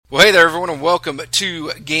Well, hey there, everyone, and welcome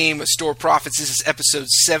to Game Store Profits. This is episode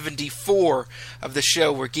 74 of the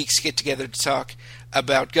show where geeks get together to talk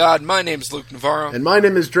about God. My name is Luke Navarro. And my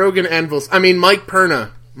name is Mike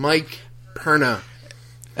Perna. Mike Perna.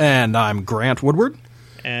 And I'm Grant Woodward.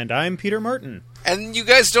 And I'm Peter Martin. And you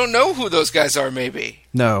guys don't know who those guys are, maybe?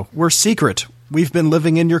 No, we're secret. We've been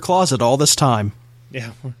living in your closet all this time.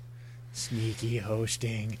 Yeah, sneaky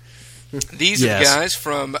hosting. These are the guys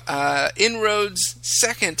from Inroad's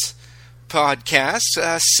second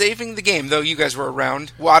podcast, Saving the Game, though you guys were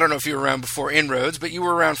around. Well, I don't know if you were around before Inroads, but you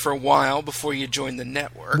were around for a while before you joined the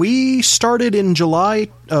network. We started in July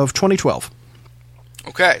of 2012.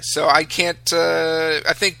 Okay, so I can't...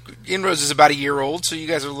 I think Inroads is about a year old, so you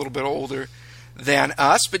guys are a little bit older than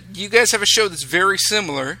us, but you guys have a show that's very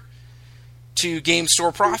similar to Game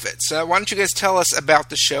Store Profits. Why don't you guys tell us about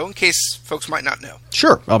the show, in case folks might not know?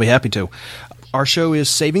 Sure, I'll be happy to. Our show is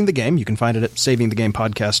Saving the Game. You can find it at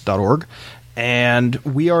savingthegamepodcast.org. And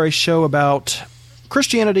we are a show about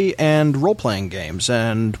Christianity and role-playing games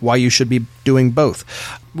and why you should be doing both.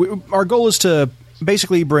 Our goal is to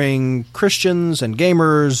basically bring Christians and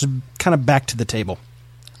gamers kind of back to the table,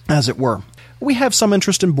 as it were. We have some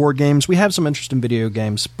interest in board games, we have some interest in video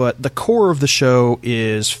games, but the core of the show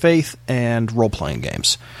is faith and role-playing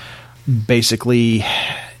games. Basically,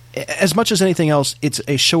 as much as anything else, it's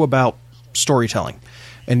a show about storytelling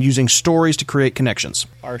and using stories to create connections.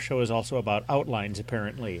 Our show is also about outlines,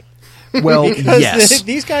 apparently. Well, yes.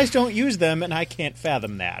 These guys don't use them, and I can't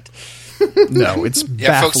fathom that. No, it's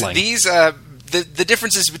baffling. Folks, these... The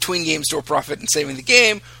differences between Game Store Profit and Saving the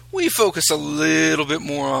Game, we focus a little bit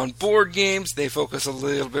more on board games, they focus a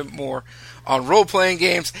little bit more on role-playing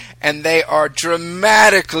games, and they are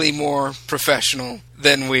dramatically more professional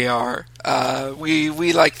than we are.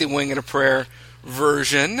 We like the Wing and a Prayer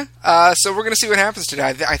version, so we're going to see what happens today.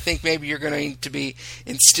 I think maybe you're going to be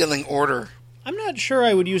instilling order. I'm not sure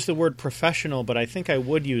I would use the word professional, but I think I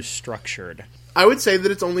would use structured. I would say that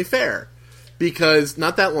it's only fair. Because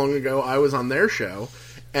not that long ago, I was on their show,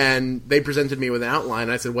 and they presented me with an outline,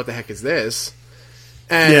 and I said, what the heck is this?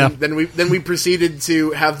 And then we proceeded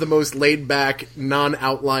to have the most laid-back,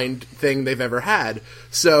 non-outlined thing they've ever had.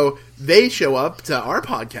 So they show up to our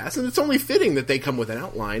podcast, and it's only fitting that they come with an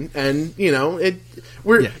outline. And, you know,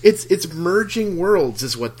 it's merging worlds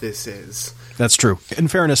is what this is. That's true. In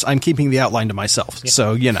fairness, I'm keeping the outline to myself,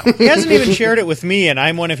 so, you know. He hasn't even shared it with me, and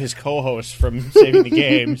I'm one of his co-hosts from Saving the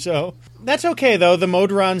Game, so... That's okay, though. The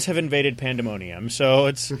Modrons have invaded Pandemonium, so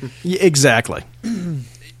it's... Exactly.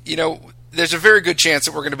 You know, there's a very good chance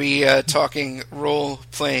that we're going to be talking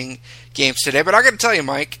role-playing games today, but I got to tell you,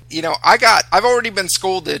 Mike, you know, I've already been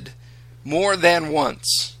scolded more than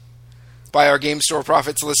once by our Game Store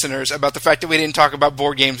Profits listeners about the fact that we didn't talk about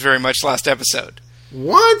board games very much last episode.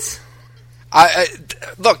 What?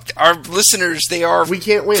 Look, our listeners, we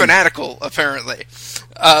can't win. Fanatical, apparently.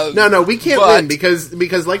 No, we can't win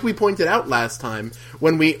because like we pointed out last time,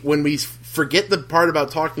 when we forget the part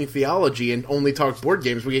about talking theology and only talk board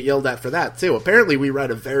games, we get yelled at for that too. Apparently, we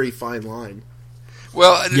read a very fine line.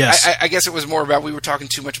 Well, yes. I guess it was more about we were talking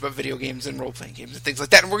too much about video games and role-playing games and things like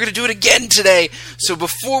that, and we're going to do it again today. So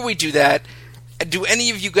before we do that, do any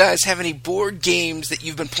of you guys have any board games that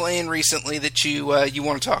you've been playing recently that you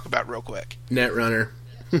want to talk about real quick? Netrunner.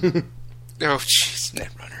 Oh, jeez,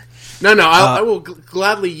 Netrunner. No, I will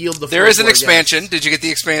gladly yield the floor. There is an expansion. Did you get the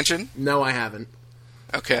expansion? No, I haven't.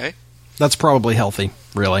 Okay. That's probably healthy,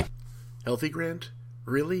 really. Healthy, Grant?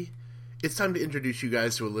 Really? It's time to introduce you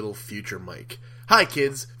guys to a little Future Mike. Hi,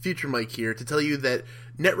 kids. Future Mike here to tell you that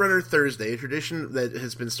Netrunner Thursday, a tradition that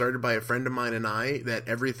has been started by a friend of mine and I, that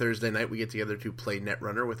every Thursday night we get together to play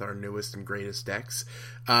Netrunner with our newest and greatest decks,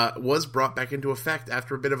 was brought back into effect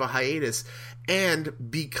after a bit of a hiatus.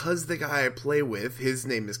 And because the guy I play with, his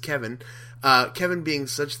name is Kevin, Kevin being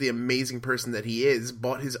such the amazing person that he is,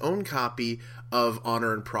 bought his own copy of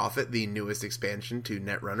Honor and Profit, the newest expansion to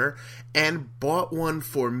Netrunner, and bought one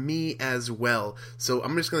for me as well. So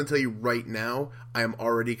I'm just going to tell you right now, I am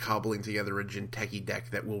already cobbling together a Jinteki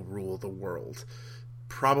deck that will rule the world.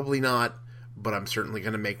 Probably not, but I'm certainly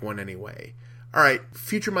going to make one anyway. Alright,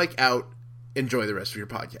 Future Mike out. Enjoy the rest of your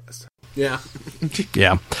podcast. Yeah.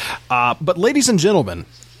 Yeah. But ladies and gentlemen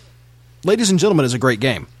is a great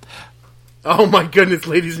game. Oh my goodness,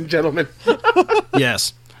 ladies and gentlemen.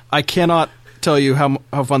 Yes. I cannot tell you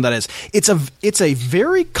how fun that is. It's a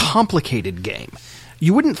very complicated game.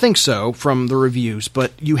 You wouldn't think so from the reviews,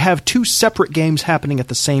 but you have two separate games happening at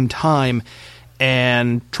the same time,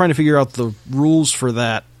 and trying to figure out the rules for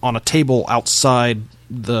that on a table outside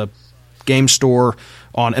the game store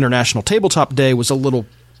on International Tabletop Day was a little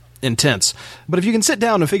intense. But if you can sit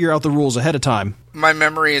down and figure out the rules ahead of time, my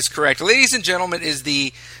memory is correct. Ladies and Gentlemen is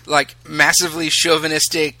the massively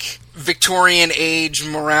chauvinistic Victorian age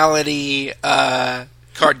morality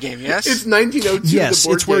card game. Yes, It's 1902. yes, the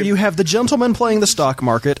board it's where game. you have the gentlemen playing the stock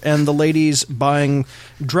market and the ladies buying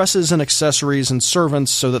dresses and accessories and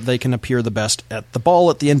servants so that they can appear the best at the ball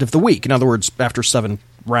at the end of the week. In other words, after 7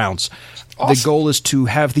 rounds. Awesome. The goal is to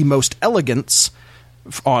have the most elegance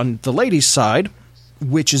on the ladies' side,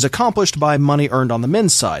 which is accomplished by money earned on the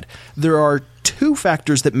men's side. There are 2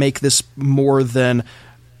 factors that make this more than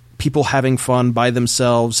people having fun by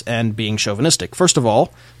themselves and being chauvinistic. First of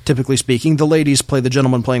all, typically speaking, the ladies play the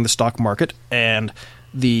gentlemen playing the stock market, and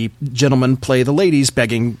the gentlemen play the ladies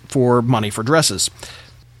begging for money for dresses.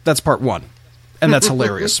 That's part 1, and that's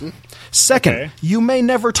hilarious. Second, Okay. you may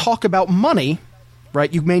never talk about money,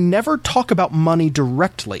 right? You may never talk about money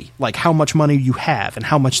directly, like how much money you have and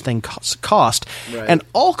how much things cost. Right. And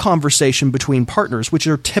all conversation between partners, which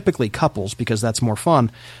are typically couples because that's more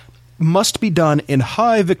fun, must be done in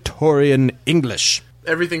high Victorian English.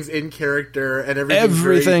 Everything's in character, and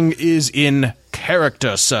Everything is in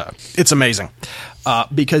character, sir. It's amazing.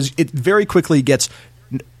 Because it very quickly gets,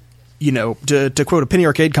 to quote a Penny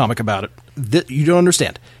Arcade comic about it, you don't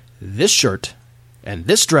understand. This shirt and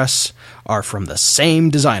this dress are from the same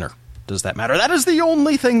designer. Does that matter? That is the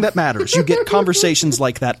only thing that matters. You get conversations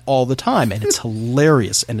like that all the time, and it's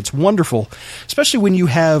hilarious, and it's wonderful, especially when you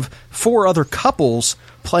have 4 other couples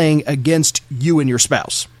playing against you and your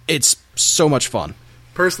spouse. It's so much fun.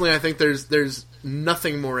 Personally, I think there's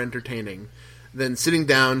nothing more entertaining than sitting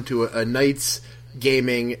down to a night's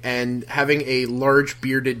gaming and having a large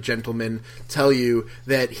bearded gentleman tell you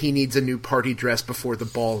that he needs a new party dress before the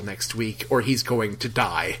ball next week or he's going to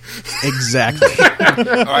die. Exactly.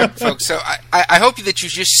 All right, folks. So I hope that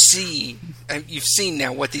you've seen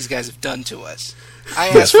now what these guys have done to us. I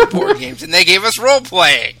asked for board games, and they gave us role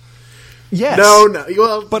playing. Yes. No,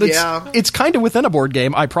 well, But it's kind of within a board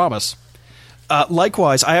game, I promise.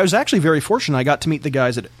 Likewise, I was actually very fortunate. I got to meet the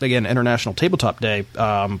guys at, again, International Tabletop Day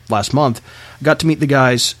last month. Got to meet the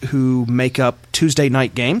guys who make up Tuesday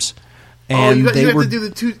night games. And you they have were, to do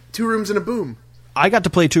the two rooms and a boom. I got to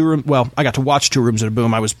play I got to watch Two Rooms and a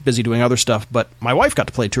Boom. I was busy doing other stuff, but my wife got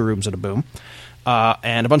to play Two Rooms and a Boom.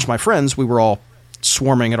 And a bunch of my friends, we were all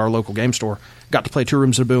swarming at our local game store, got to play Two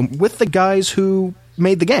Rooms and a Boom with the guys who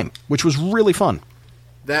made the game, which was really fun.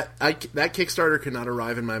 That Kickstarter could not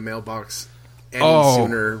arrive in my mailbox any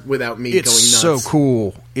sooner without me going nuts. It's so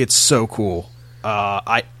cool. It's so cool.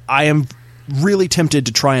 I am really tempted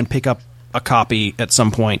to try and pick up a copy at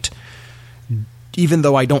some point, even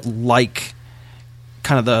though I don't like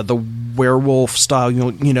kind of the werewolf style,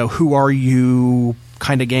 who are you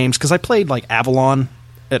kind of games. Because I played like Avalon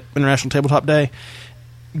at International Tabletop Day.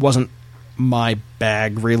 Wasn't my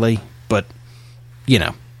bag, really, but,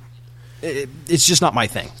 it's just not my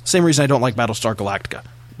thing. Same reason I don't like Battlestar Galactica.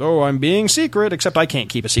 Oh, I'm being secret, except I can't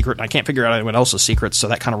keep a secret, and I can't figure out anyone else's secrets, so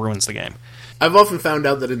that kind of ruins the game. I've often found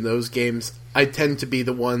out that in those games, I tend to be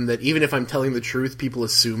the one that, even if I'm telling the truth, people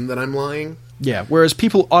assume that I'm lying. Yeah, whereas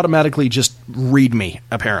people automatically just read me,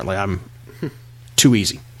 apparently. I'm too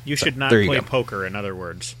easy. You should not there you play go. poker, in other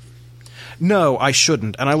words. No, I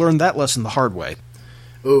shouldn't, and I learned that lesson the hard way.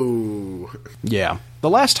 Ooh. Yeah. The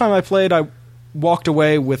last time I played, I walked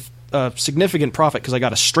away with a significant profit because I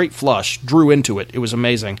got a straight flush, drew into it. It was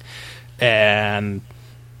amazing. And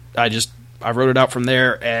I wrote it out from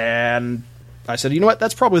there, and I said, you know what,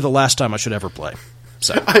 that's probably the last time I should ever play.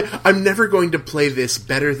 So I'm never going to play this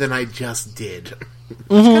better than I just did. It's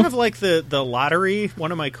kind of like the lottery.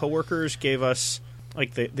 One of my coworkers gave us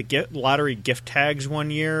like the lottery gift tags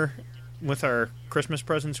one year with our Christmas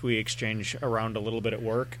presents. We exchange around a little bit at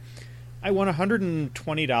work. I won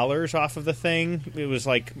 $120 off of the thing. It was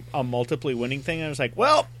like a multiply winning thing. I was like,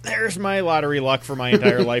 well, there's my lottery luck for my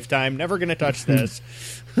entire lifetime. Never going to touch this.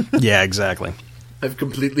 yeah, exactly. I've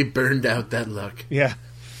completely burned out that luck. Yeah.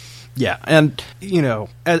 Yeah, and,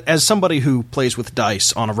 as somebody who plays with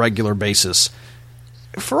dice on a regular basis,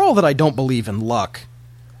 for all that I don't believe in luck,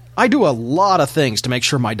 I do a lot of things to make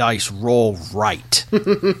sure my dice roll right.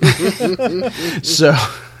 So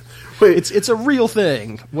Wait, it's a real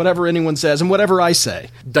thing, whatever anyone says and whatever I say.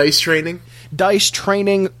 dice training? Dice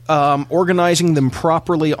training, organizing them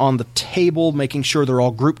properly on the table, making sure they're all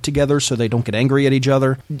grouped together so they don't get angry at each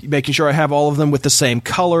other, making sure I have all of them with the same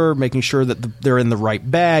color, making sure that they're in the right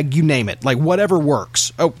bag, you name it. Like, whatever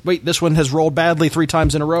works. Oh, wait, this one has rolled badly 3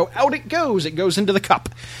 times in a row. Out it goes. It goes into the cup.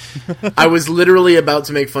 I was literally about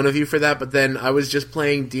to make fun of you for that, but then I was just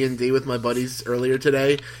playing D&D with my buddies earlier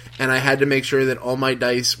today, and I had to make sure that all my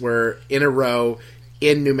dice were in a row,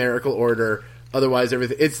 in numerical order, Otherwise,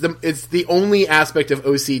 everything it's the only aspect of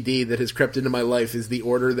OCD that has crept into my life is the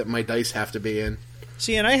order that my dice have to be in.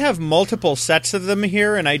 See, and I have multiple sets of them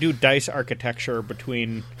here, and I do dice architecture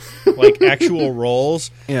between, like, actual rolls.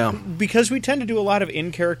 Yeah. Because we tend to do a lot of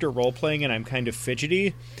in-character role-playing, and I'm kind of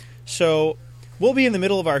fidgety. So we'll be in the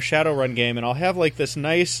middle of our Shadowrun game, and I'll have, like, this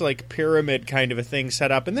nice, like, pyramid kind of a thing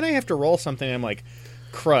set up, and then I have to roll something, and I'm like,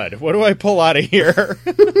 crud, what do I pull out of here?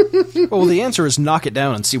 Well, the answer is knock it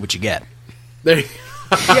down and see what you get. There,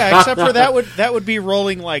 Yeah, except for that would be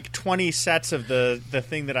rolling, like, 20 sets of the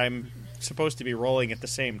thing that I'm supposed to be rolling at the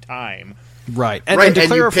same time. Right. And, Right, and to and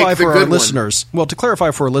you clarify pick the for our good one.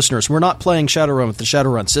 listeners, we're not playing Shadowrun with the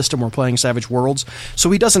Shadowrun system, we're playing Savage Worlds,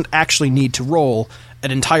 so he doesn't actually need to roll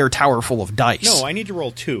an entire tower full of dice. No, I need to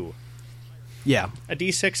roll 2. Yeah. A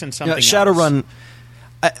d6 and something else. Shadowrun,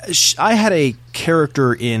 I had a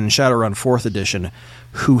character in Shadowrun 4th edition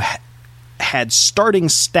who had starting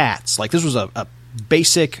stats, like this was a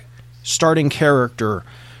basic starting character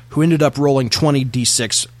who ended up rolling 20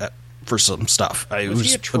 d6 for some stuff. It Was was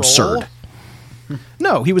he a troll? absurd.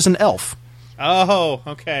 No, he was an elf. Oh,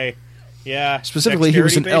 okay. Yeah. Specifically, he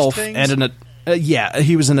was an elf Dexterity-based and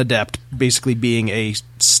he was an adept, basically being a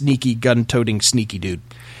sneaky, gun-toting, sneaky dude.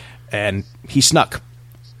 And he snuck.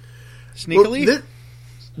 things? Sneakily? Well,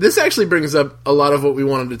 this actually brings up a lot of what we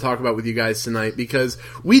wanted to talk about with you guys tonight, because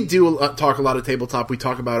we do talk a lot of tabletop. We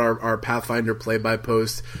talk about our Pathfinder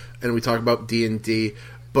play-by-post, and we talk about D&D.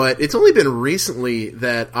 But it's only been recently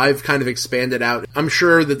that I've kind of expanded out. I'm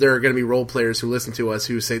sure that there are going to be role players who listen to us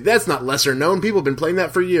who say, that's not lesser known. People have been playing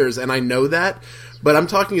that for years, and I know that. But I'm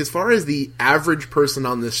talking as far as the average person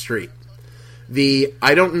on the street.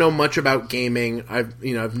 I don't know much about gaming. I've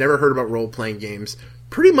never heard about role-playing games.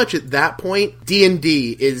 Pretty much at that point,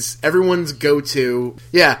 D&D is everyone's go-to.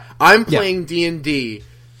 Yeah, I'm playing D&D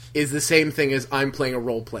is the same thing as I'm playing a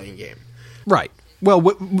role-playing game. Right. Well,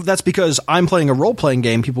 that's because I'm playing a role-playing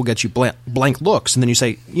game, people get you blank looks, and then you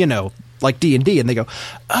say, like D&D, and they go,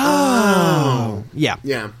 oh. Yeah.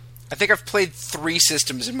 Yeah. I think I've played 3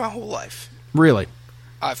 systems in my whole life. Really?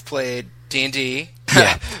 I've played D&D,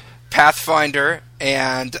 Yeah. Pathfinder,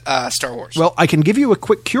 and Star Wars. Well, I can give you a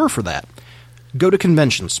quick cure for that. Go to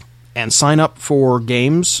conventions and sign up for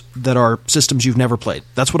games that are systems you've never played.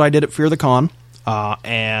 That's what I did at Fear the Con,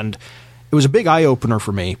 and it was a big eye-opener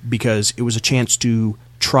for me because it was a chance to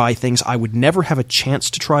try things I would never have a chance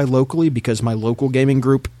to try locally because my local gaming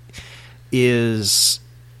group they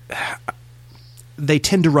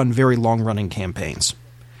tend to run very long-running campaigns.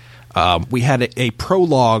 We had a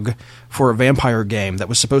prologue for a vampire game that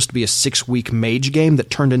was supposed to be a 6-week mage game that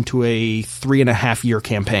turned into a 3.5-year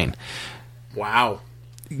campaign. Wow.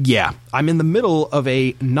 Yeah, I'm in the middle of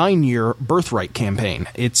a 9-year Birthright campaign.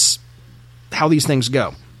 It's how these things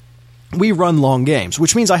go. We run long games,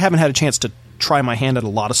 which means I haven't had a chance to try my hand at a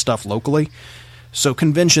lot of stuff locally. So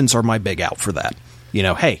conventions are my big out for that.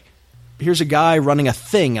 Hey, here's a guy running a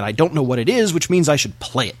thing, and I don't know what it is, which means I should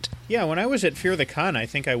play it. Yeah, when I was at Fear the Con, I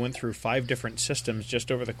think I went through 5 different systems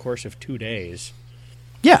just over the course of 2 days.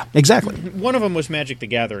 Yeah, exactly. One of them was Magic the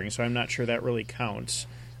Gathering, so I'm not sure that really counts.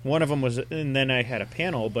 One of them was, and then I had a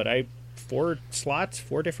panel, but 4 slots,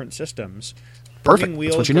 4 different systems. Perfect. Burning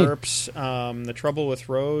Wheel, That's what you need. GURPS, The Trouble with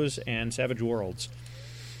Rose, and Savage Worlds.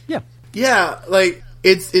 Yeah. Yeah, like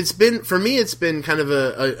it's been for me. It's been kind of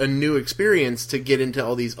a new experience to get into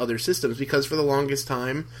all these other systems because for the longest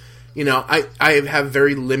time, I have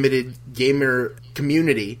very limited gamer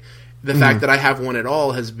community. The fact that I have one at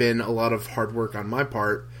all has been a lot of hard work on my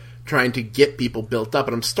part trying to get people built up,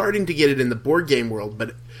 and I'm starting to get it in the board game world.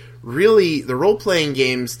 But really, the role playing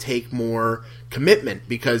games take more commitment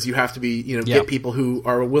because you have to be get people who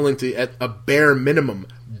are willing to at a bare minimum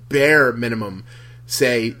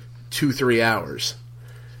say 2-3 hours.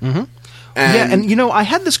 Mm-hmm. And I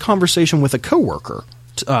had this conversation with a coworker,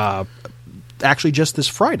 actually just this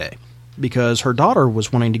Friday, because her daughter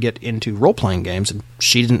was wanting to get into role-playing games, and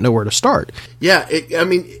she didn't know where to start. Yeah,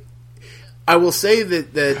 I will say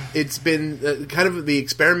that it's been kind of the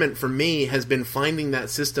experiment for me has been finding that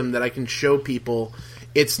system that I can show people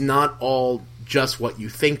it's not all just what you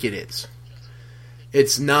think it is.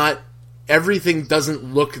 It's not, everything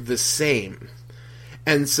doesn't look the same.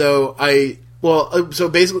 And so so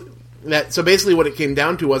basically what it came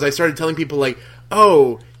down to was I started telling people like,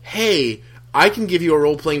 oh, hey, I can give you a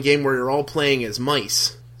role-playing game where you're all playing as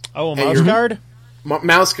mice. Oh, a mouse guard?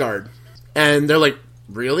 Mouse guard. And they're like,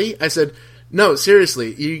 really? I said, no,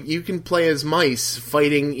 seriously, you can play as mice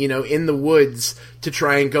fighting, in the woods to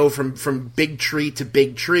try and go from big tree to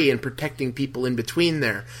big tree and protecting people in between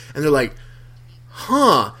there. And they're like,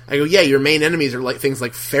 huh. I go, yeah, your main enemies are like things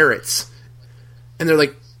like ferrets. And they're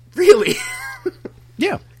like, really?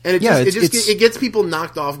 Yeah. And it gets people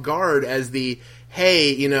knocked off guard as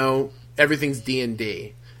hey, everything's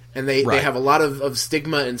D&D. And they have a lot of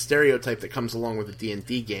stigma and stereotype that comes along with a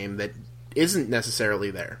D&D game that isn't necessarily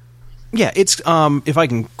there. Yeah, it's if I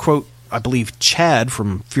can quote, I believe Chad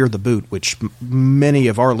from Fear the Boot, which many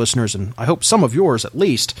of our listeners, and I hope some of yours at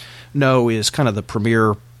least, know is kind of the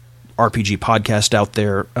premier RPG podcast out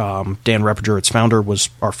there. Dan Repiger, its founder, was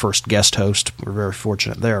our first guest host. We're very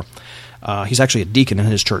fortunate there. He's actually a deacon in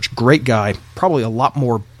his church. Great guy. Probably a lot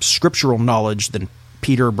more scriptural knowledge than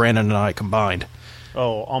Peter, Brandon, and I combined.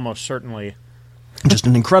 Oh, almost certainly. Just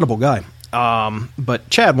an incredible guy. But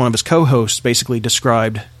Chad, one of his co-hosts, basically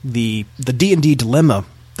described the D&D dilemma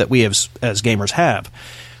that we as gamers have,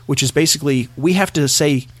 which is basically we have to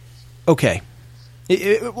say, okay,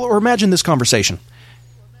 or imagine this conversation.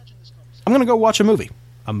 I'm going to go watch a movie.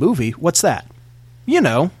 A movie? What's that?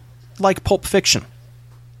 Like Pulp Fiction.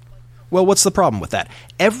 Well, what's the problem with that?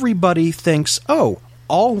 Everybody thinks,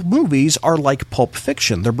 all movies are like Pulp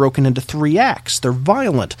Fiction. They're broken into 3 acts. They're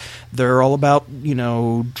violent. They're all about,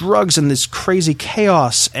 drugs and this crazy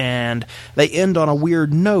chaos, and they end on a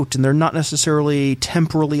weird note, and they're not necessarily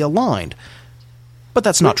temporally aligned. But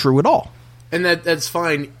that's not true at all. And that's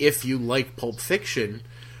fine if you like Pulp Fiction.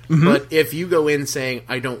 Mm-hmm. But if you go in saying,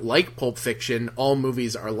 I don't like Pulp Fiction, all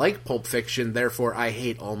movies are like Pulp Fiction, therefore I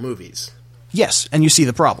hate all movies. Yes, and you see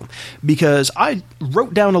the problem. Because I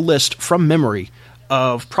wrote down a list from memory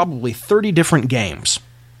of probably 30 different games,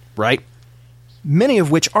 right? Many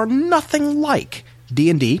of which are nothing like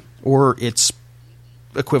D&D or its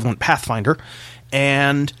equivalent Pathfinder.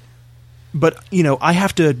 But I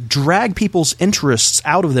have to drag people's interests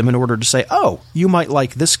out of them in order to say, you might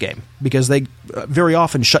like this game. Because they very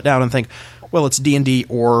often shut down and think, well, it's D&D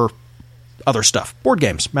or other stuff. Board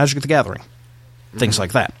games, Magic the Gathering, things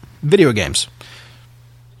like that. Video games.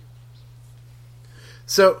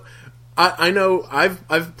 So I know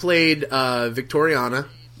I've played Victoriana,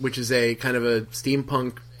 which is a kind of a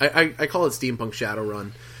steampunk. I call it steampunk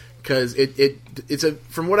Shadowrun because it's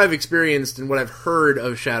from what I've experienced and what I've heard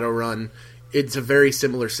of Shadowrun, it's a very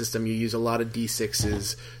similar system. You use a lot of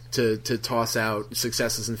D6s to toss out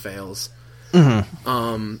successes and fails.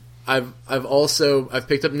 Mm-hmm. I've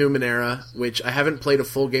picked up Numenera, which I haven't played a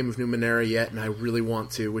full game of Numenera yet, and I really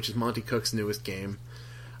want to, which is Monty Cook's newest game.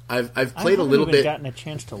 I've played a little bit. I haven't gotten a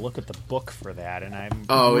chance to look at the book for that, and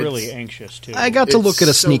I'm really anxious to. I got to look at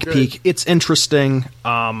a sneak peek. It's interesting.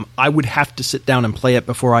 I would have to sit down and play it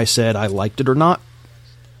before I said I liked it or not.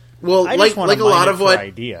 Well, like a lot of what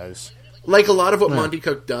ideas. Like a lot of what Monty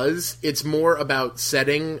Cook does, it's more about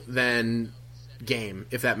setting than game,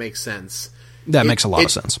 if that makes sense. That makes a lot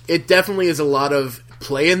of sense. It definitely is a lot of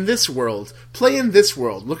play in this world,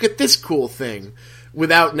 look at this cool thing,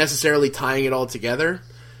 without necessarily tying it all together,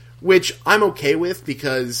 which I'm okay with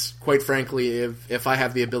because, quite frankly, if I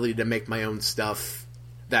have the ability to make my own stuff,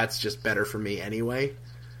 that's just better for me anyway.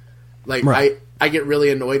 Like, right. I get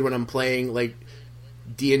really annoyed when I'm playing, like,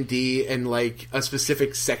 D&D and, like, a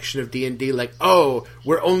specific section of D&D, like,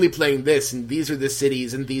 we're only playing this, and these are the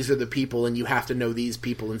cities, and these are the people, and you have to know these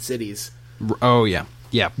people and cities. Oh, yeah.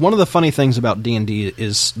 Yeah. One of the funny things about D&D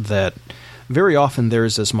is that very often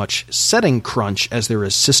there's as much setting crunch as there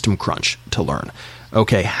is system crunch to learn.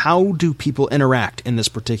 Okay, how do people interact in this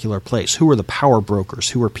particular place? Who are the power brokers?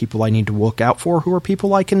 Who are people I need to look out for? Who are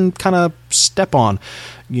people I can kind of step on?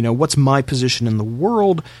 What's my position in the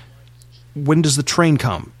world? When does the train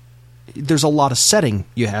come? There's a lot of setting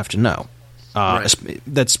you have to know. Right.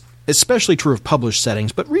 That's especially true of published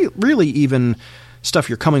settings, but really even stuff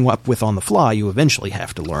you're coming up with on the fly, you eventually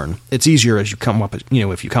have to learn. It's easier as you come up,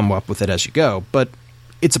 if you come up with it as you go, but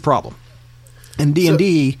it's a problem. And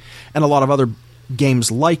D&D and a lot of other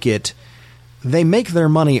games like it, they make their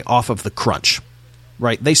money off of the crunch,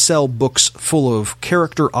 right? They sell books full of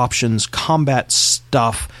character options, combat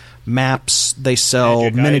stuff, maps. They sell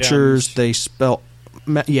magic miniatures. Items.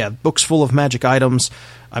 They books full of magic items.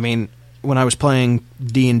 I mean, when I was playing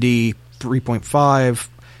D&D 3.5,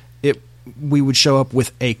 we would show up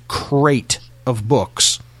with a crate of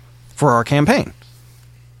books for our campaign.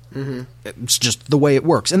 Mm-hmm. It's just the way it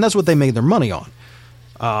works, and that's what they made their money on.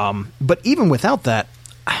 But even without that,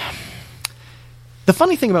 the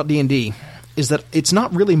funny thing about D&D is that it's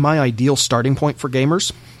not really my ideal starting point for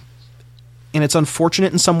gamers. And it's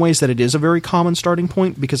unfortunate in some ways that it is a very common starting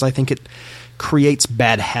point because I think it creates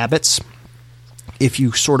bad habits if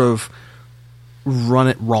you sort of run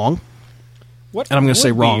it wrong. What and I'm going to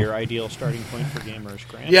say wrong. Be your ideal starting point for gamers,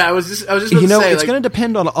 Grant? Yeah, I was just about to say, it's going to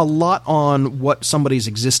depend on a lot on what somebody's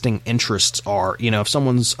existing interests are. If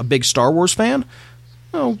someone's a big Star Wars fan,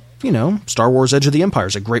 Star Wars Edge of the Empire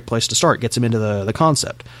is a great place to start. Gets them into the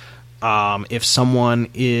concept. If someone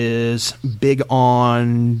is big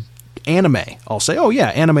on anime, I'll say, oh yeah,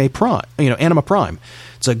 Anima Prime.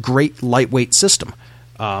 It's a great lightweight system.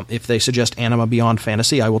 If they suggest Anima Beyond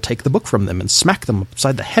Fantasy, I will take the book from them and smack them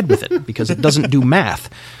upside the head with it because it doesn't do math.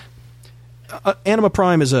 Anima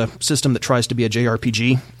Prime is a system that tries to be a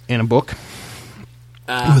JRPG in a book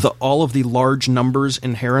with all of the large numbers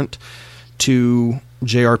inherent to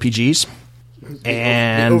JRPGs.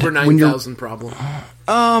 And the over 9,000 problem.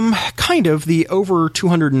 Kind of. The over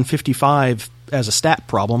 255 as a stat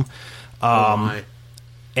problem.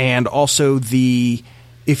 And also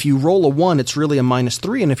if you roll a 1, it's really a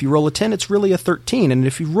 -3, and if you roll a 10, it's really a 13, and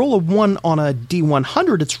if you roll a 1 on a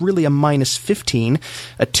D100, it's really a -15,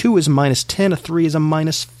 a 2 is -10, a 3 is a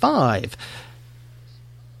 -5.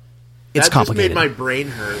 It's complicated. That just made my brain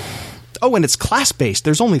hurt. Oh, and it's class-based.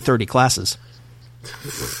 There's only 30 classes.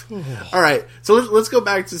 All right, so let's go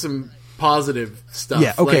back to some positive stuff.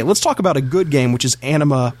 Yeah, okay, let's talk about a good game, which is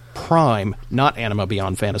Anima Prime, not Anima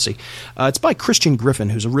Beyond Fantasy. It's by Christian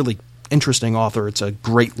Griffin, who's a really interesting author. It's a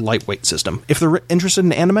great lightweight system. If they're interested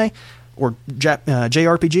in anime or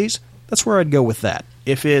JRPGs, that's where I'd go with that.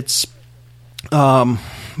 If it's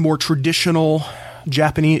more traditional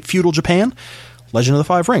Japanese feudal Japan, Legend of the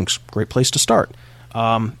Five Rings, great place to start.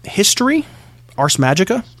 History, Ars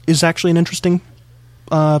Magica is actually an interesting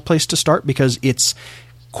place to start because it's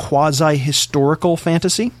quasi-historical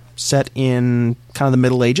fantasy set in kind of the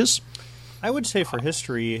Middle Ages. I would say for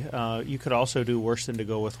history, you could also do worse than to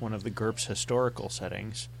go with one of the GURPS historical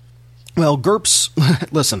settings. Well, GURPS,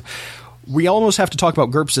 listen, we almost have to talk about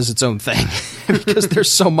GURPS as its own thing because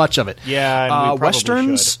there's so much of it. Yeah, and we probably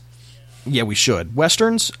Westerns, should. Yeah, we should.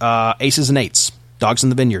 Westerns, Aces and Eights, Dogs in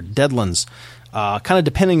the Vineyard, Deadlands, kind of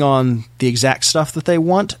depending on the exact stuff that they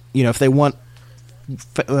want. If they want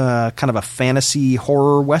kind of a fantasy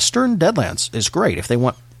horror Western, Deadlands is great. If they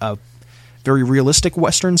want a very realistic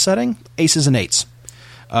Western setting, Aces and Eights,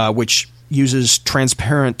 which uses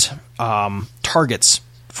transparent targets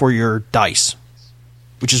for your dice,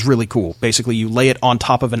 which is really cool. Basically, you lay it on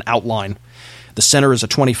top of an outline. The center is a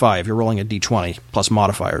 25. You're rolling a d20 plus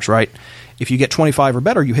modifiers, right? If you get 25 or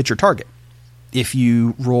better, you hit your target. If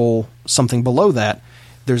you roll something below that,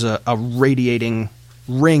 there's a radiating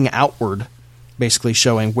ring outward, basically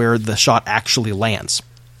showing where the shot actually lands.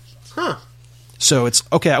 Huh. So it's,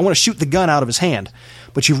 okay, I want to shoot the gun out of his hand,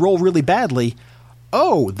 but you roll really badly.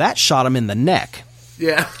 Oh, that shot him in the neck.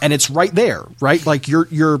 Yeah. And it's right there, right? Like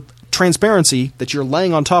your transparency that you're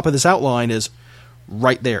laying on top of this outline is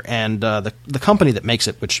right there. And the company that makes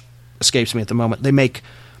it, which escapes me at the moment, they make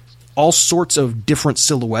all sorts of different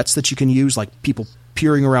silhouettes that you can use, like people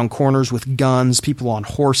peering around corners with guns, people on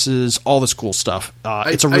horses, all this cool stuff.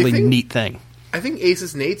 It's a really neat thing. I think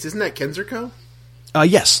Aces and Eights, isn't that Kenzerco?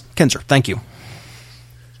 Yes, Kenzer, thank you.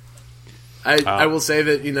 I will say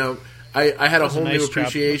that, I had a whole new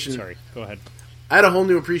appreciation. Sorry, go ahead. I had a whole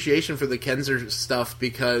new appreciation for the Kenzer stuff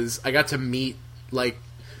because I got to meet,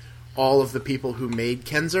 all of the people who made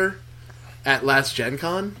Kenzer at last Gen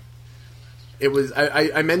Con. It was,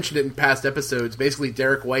 I mentioned it in past episodes. Basically,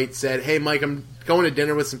 Derek White said, "Hey, Mike, I'm going to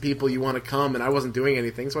dinner with some people. You want to come?" And I wasn't doing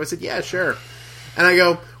anything. So I said, "Yeah, sure." And I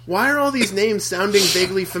go, "Why are all these names sounding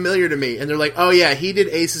vaguely familiar to me?" And they're like, "Oh yeah, he did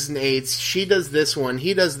Aces and Eights. She does this one.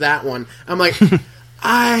 He does that one." I'm like,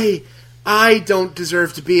 I don't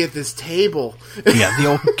deserve to be at this table. Yeah, the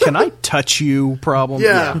old "can I touch you" problem.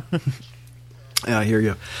 Yeah. Yeah, I hear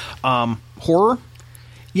you. Horror,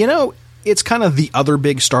 it's kind of the other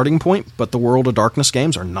big starting point, but the World of Darkness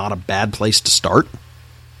games are not a bad place to start.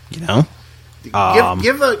 Give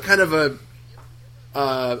a kind of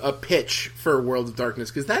a pitch for World of Darkness,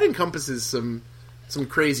 because that encompasses some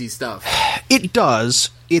crazy stuff. It does.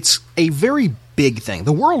 It's a very big thing.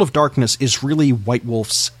 The World of Darkness is really White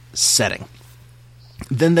Wolf's setting.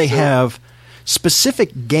 Then they have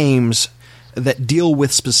specific games that deal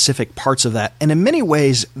with specific parts of that. And in many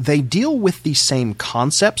ways, they deal with the same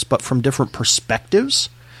concepts, but from different perspectives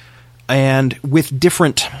and with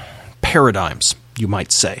different paradigms, you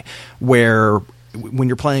might say, where when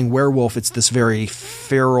you're playing werewolf, it's this very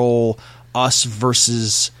feral us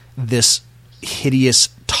versus this hideous,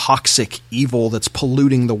 toxic evil that's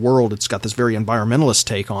polluting the world. It's got this very environmentalist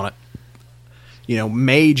take on it.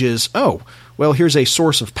 Mage is, well, here's a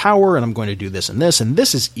source of power, and I'm going to do this, and this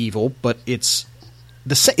is evil, but it's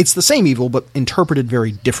the same evil, but interpreted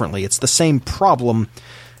very differently. It's the same problem,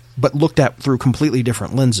 but looked at through completely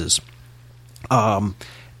different lenses. And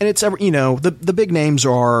it's the big names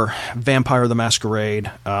are Vampire the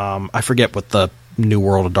Masquerade. I forget what the new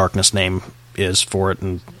World of Darkness name is for it.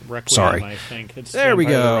 And Requiem, sorry, I think. It's there we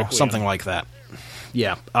Vampire the go, Requiem. something like that.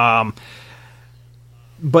 Yeah.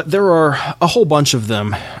 But there are a whole bunch of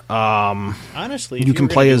them. Honestly, if you you can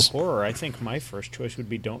were play gonna do as- horror. I think my first choice would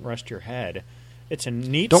be Don't Rest Your Head. It's a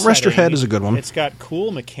neat. Don't Rest Your setting. Head is a good one. It's got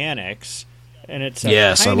cool mechanics, and it's a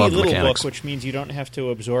Yes, I tiny love the little mechanics. book, which means you don't have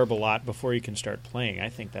to absorb a lot before you can start playing. I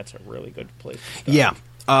think that's a really good place to start.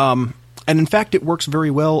 Yeah. And in fact, it works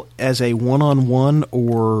very well as a one-on-one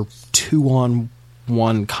or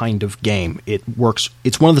two-on-one kind of game. It works.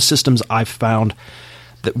 It's one of the systems I've found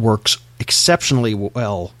that works exceptionally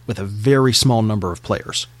well with a very small number of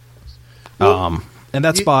players. And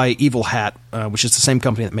that's by Evil Hat, which is the same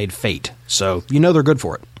company that made Fate. So you know they're good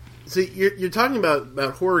for it. So you're talking about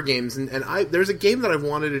horror games, and there's a game that I've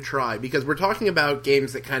wanted to try, because we're talking about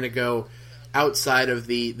games that kind of go outside of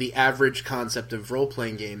the average concept of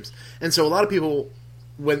role-playing games. And so a lot of people,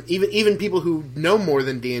 when even people who know more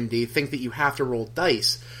than D&D, think that you have to roll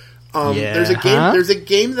dice. There's a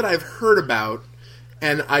game that I've heard about,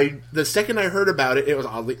 and the second I heard about it, it was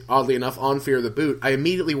oddly enough on Fear the Boot. I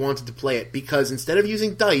immediately wanted to play it because instead of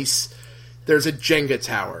using dice, there's a Jenga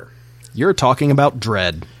tower. You're talking about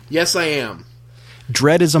Dread. Yes, I am.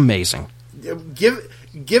 Dread is amazing. Give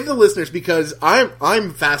the listeners, because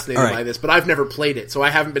I'm fascinated All right. by this, but I've never played it, so I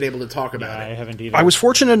haven't been able to talk Yeah, about I it. haven't either. I was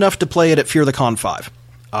fortunate enough to play it at Fear the Con 5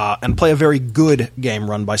 and play a very good game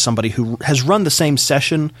run by somebody who has run the same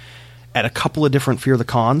session at a couple of different Fear the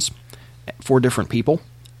Cons for different people.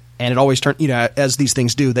 And it always turns, as these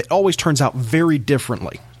things do, it always turns out very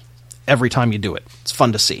differently every time you do it. It's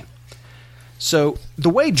fun to see. So the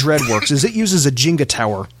way Dread works is it uses a Jenga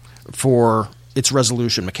tower for its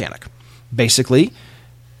resolution mechanic. Basically,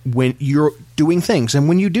 when you're doing things, and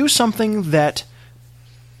when you do something that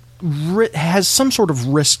has some sort of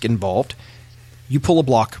risk involved, you pull a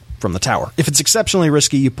block from the tower. If it's exceptionally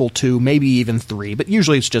risky, you pull 2, maybe even 3, but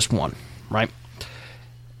usually it's just 1, right?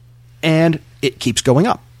 And it keeps going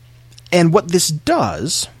up. And what this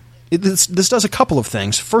does, this does a couple of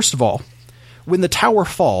things. First of all, when the tower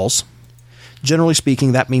falls, generally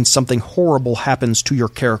speaking, that means something horrible happens to your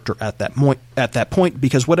character at that point,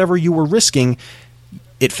 because whatever you were risking,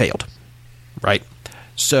 it failed, right?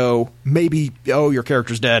 So maybe, your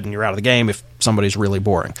character's dead and you're out of the game if somebody's really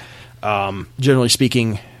boring. Generally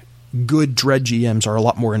speaking, good Dread GMs are a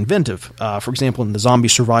lot more inventive. For example, in the zombie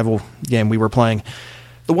survival game we were playing,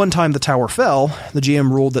 the one time the tower fell, the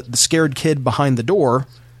GM ruled that the scared kid behind the door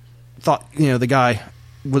thought, the guy,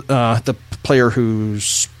 the player who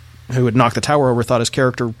had knocked the tower over, thought his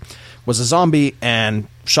character was a zombie and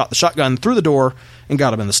shot the shotgun through the door and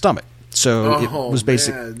got him in the stomach. So it was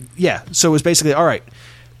basically, so it was basically, all right,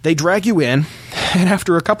 they drag you in, and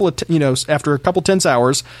after a couple of tense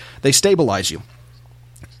hours, they stabilize you.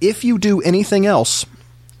 If you do anything else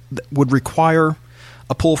that would require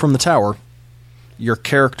a pull from the tower, your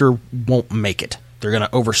character won't make it. They're going to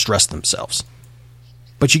overstress themselves.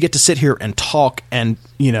 But you get to sit here and talk and,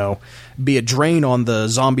 be a drain on the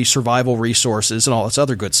zombie survival resources and all this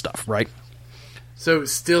other good stuff, right? So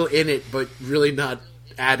still in it, but really not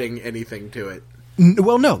adding anything to it.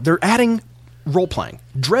 Well, no, they're adding role-playing.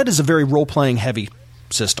 Dread is a very role-playing heavy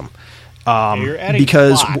system. You're adding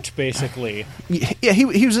because plot, basically. Yeah,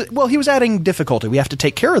 he was adding difficulty. We have to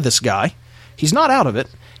take care of this guy. He's not out of it.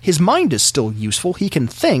 His mind is still useful. He can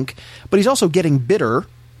think, but he's also getting bitter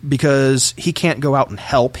because he can't go out and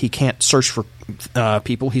help. He can't search for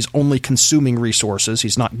people. He's only consuming resources.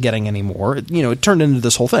 He's not getting any more. It turned into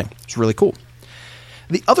this whole thing. It's really cool.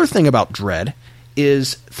 The other thing about Dread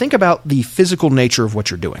is think about the physical nature of what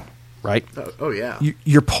you're doing, right? Oh yeah.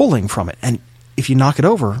 You're pulling from it, and if you knock it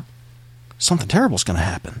over, something terrible is going to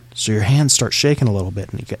happen. So your hands start shaking a little bit,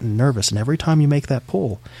 and you get nervous, and every time you make that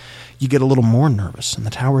pull, you get a little more nervous, and the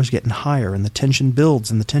tower's getting higher, and the tension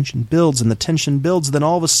builds, and the tension builds, and the tension builds, then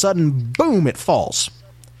all of a sudden, boom, it falls.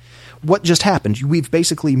 What just happened? We've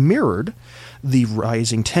basically mirrored the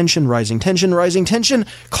rising tension,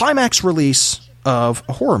 climax release of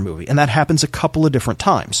a horror movie, and that happens a couple of different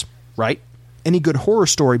times, right? Any good horror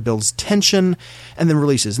story builds tension and then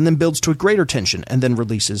releases, and then builds to a greater tension and then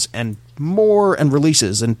releases, and more and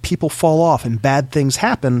releases, and people fall off and bad things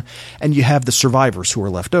happen, and you have the survivors who are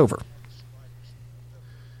left over.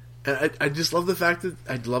 And I just love the fact that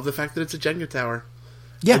it's a Jenga tower.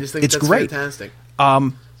 Yeah, I just think it's that's great. fantastic.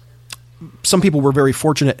 Some people were very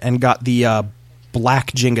fortunate and got the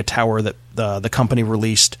black Jenga tower that the company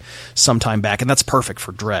released some time back, and that's perfect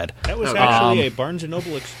for Dread. That was actually a Barnes &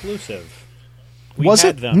 Noble exclusive. We Was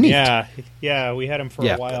had it? them. Neat. Yeah, we had them for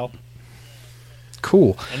a while.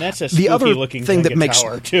 cool. And that's a the other spooky-looking thing that Jenga makes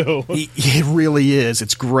tower, too. It really is.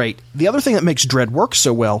 It's great. The other thing that makes Dread work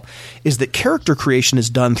so well is that character creation is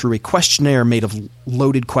done through a questionnaire made of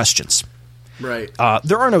loaded questions. Right.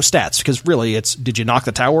 There are no stats because really it's did you knock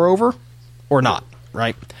the tower over or not,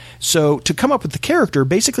 right? So to come up with the character,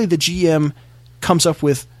 basically the GM comes up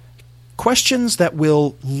with questions that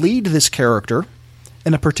will lead this character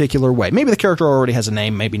in a particular way. Maybe the character already has a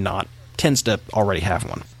name, maybe not. Tends to already have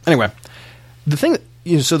one. Anyway, the thing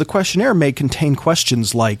that, so the questionnaire may contain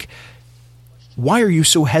questions like, why are you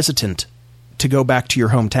so hesitant to go back to your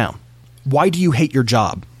hometown? Why do you hate your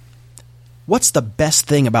job? What's the best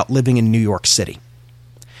thing about living in New York City?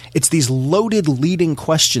 It's these loaded leading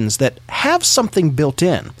questions that have something built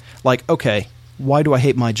in. Like, okay, why do I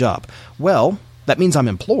hate my job? Well, that means I'm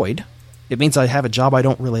employed. It means I have a job I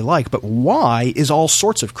don't really like. But why is all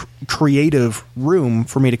sorts of creative room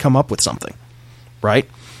for me to come up with something, right?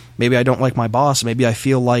 Maybe I don't like my boss. Maybe I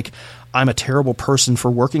feel like I'm a terrible person for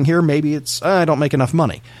working here. Maybe it's I don't make enough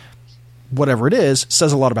money. Whatever it is,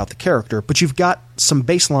 says a lot about the character, but you've got some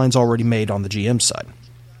baselines already made on the GM side.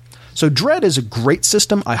 So Dread is a great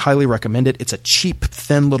system. I highly recommend it. It's a cheap,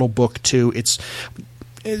 thin little book, too.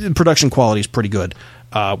 Production quality is pretty good.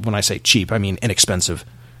 When I say cheap, I mean inexpensive.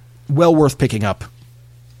 Well worth picking up,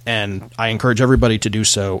 and I encourage everybody to do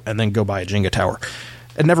so, and then go buy a Jenga tower.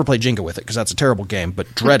 And never play Jenga with it, because that's a terrible game,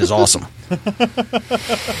 but Dread is awesome.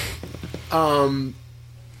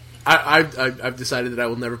 I've decided that I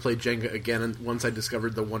will never play Jenga again once I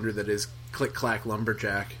discovered the wonder that is Click Clack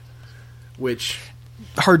Lumberjack, which...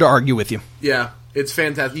 Hard to argue with you. Yeah, it's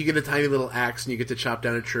fantastic. You get a tiny little axe and you get to chop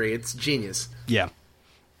down a tree. It's genius. Yeah.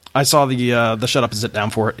 I saw the shut up and sit down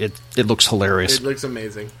for it. It looks hilarious. It looks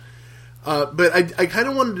amazing. But I kind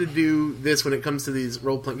of wanted to do this when it comes to these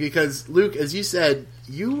role-playing, because, Luke, as you said,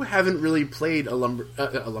 you haven't really played a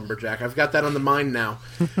lumberjack. I've got that on the mind now.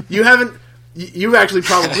 You've actually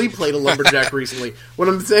probably played a lumberjack recently. What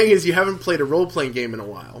I'm saying is you haven't played a role-playing game in a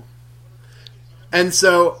while. And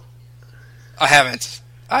so... I haven't.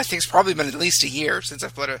 I think it's probably been at least a year since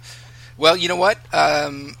I've played a... Well, you know what?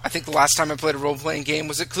 I think the last time I played a role-playing game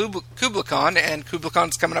was at Kubla Khan, and Kubla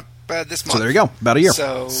Khan's coming up this month. So there you go. About a year.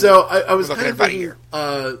 So I was kind of thinking,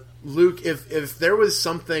 Luke, if there was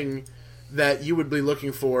something that you would be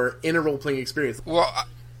looking for in a role-playing experience... Well,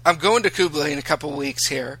 I'm going to Kubla in a couple weeks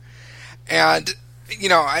here, and, you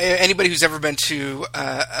know, anybody who's ever been to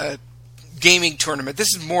a gaming tournament,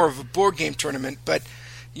 this is more of a board game tournament, but,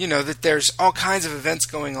 you know, that there's all kinds of events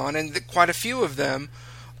going on, and that quite a few of them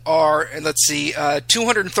are, and let's see,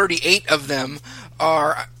 238 of them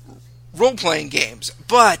are role-playing games.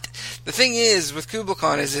 But the thing is, with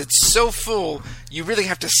KublaCon, is it's so full, you really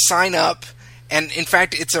have to sign up, and in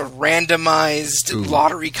fact, it's a randomized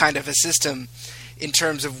lottery kind of a system in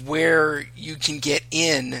terms of where you can get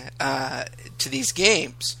in to these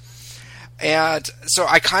games. And so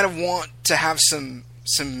I kind of want to have some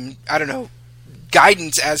I don't know,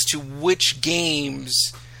 guidance as to which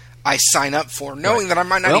games I sign up for, knowing that I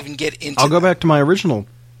might not even get into I'll go back to my original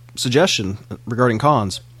suggestion regarding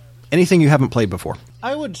cons. Anything you haven't played before.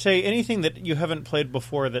 I would say anything that you haven't played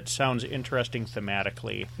before that sounds interesting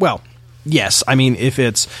thematically. Well, yes. I mean, if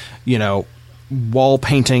it's, you know, wall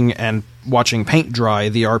painting and watching paint dry,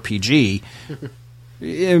 the RPG,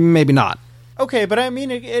 maybe not. Okay, but I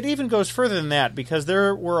mean, it even goes further than that, because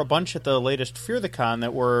there were a bunch at the latest Fear the Con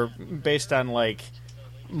that were based on, like,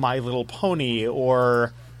 My Little Pony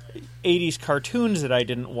or 80s cartoons that I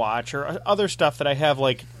didn't watch, or other stuff that I have,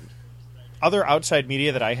 like, other outside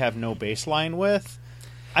media that I have no baseline with.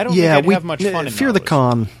 I don't think I'd have much fun in Fear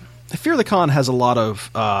those. Fear the Con has a lot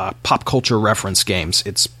of pop culture reference games.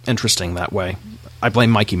 It's interesting that way. I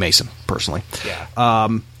blame Mikey Mason, personally. Yeah.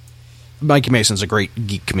 Mikey Mason's a great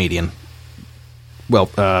geek comedian. Well,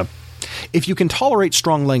 if you can tolerate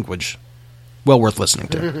strong language, well worth listening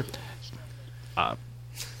to.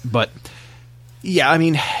 But, yeah, I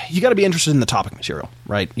mean, you got to be interested in the topic material,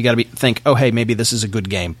 right? You got to think, oh, hey, maybe this is a good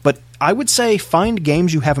game. But I would say find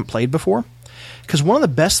games you haven't played before, because one of the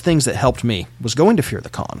best things that helped me was going to Fear the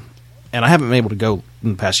Con. And I haven't been able to go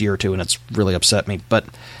in the past year or two, and it's really upset me. But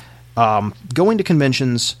going to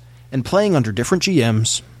conventions and playing under different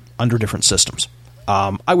GMs, under different systems.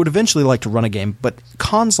 I would eventually like to run a game, but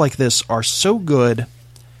cons like this are so good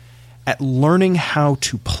at learning how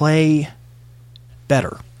to play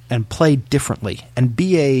better and play differently and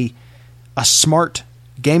be a smart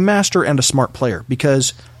game master and a smart player,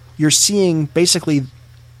 because you're seeing basically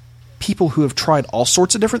people who have tried all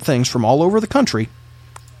sorts of different things from all over the country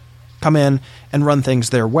come in and run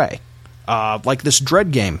things their way. Like this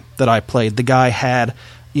Dread game that I played, the guy had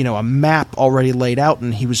a map already laid out,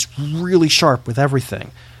 and he was really sharp with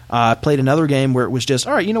everything. I played another game where it was just,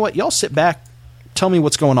 all right, you know what, y'all sit back, tell me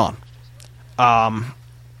what's going on.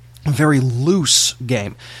 A very loose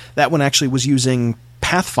game. That one actually was using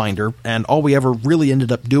Pathfinder, and all we ever really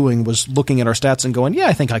ended up doing was looking at our stats and going, yeah,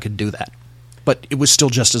 I think I could do that. But it was still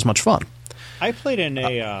just as much fun. I played in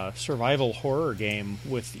a survival horror game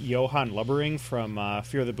with Johan Lubbering from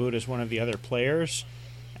Fear the Boot as one of the other players,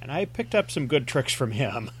 and I picked up some good tricks from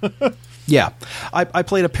him. Yeah. I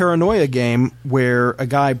played a paranoia game where a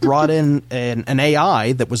guy brought in an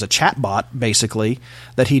AI that was a chatbot, basically,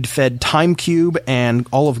 that he'd fed Timecube and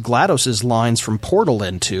all of GLaDOS's lines from Portal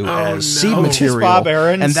into as seed material. It was Bob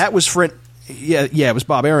Aarons. And that was friend. Yeah, it was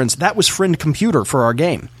Bob Aarons. That was friend computer for our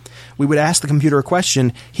game. We would ask the computer a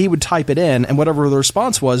question, he would type it in, and whatever the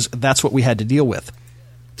response was, that's what we had to deal with.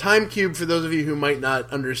 Timecube, for those of you who might not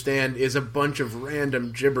understand, is a bunch of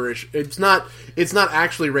random gibberish. It's not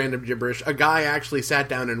actually random gibberish. A guy actually sat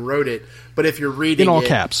down and wrote it, but if you're reading in all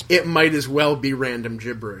caps, it might as well be random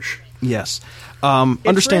gibberish. Yes.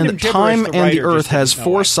 Understand that time and the earth has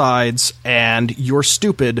four sides, and you're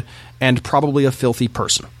stupid and probably a filthy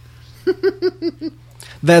person.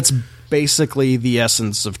 That's basically the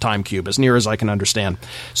essence of Timecube, as near as I can understand.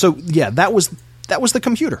 So, yeah, that was the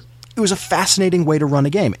computer. It was a fascinating way to run a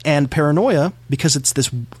game. And Paranoia, because it's this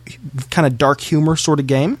kind of dark humor sort of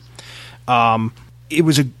game, it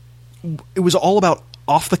was all about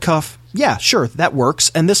off the cuff, yeah, sure, that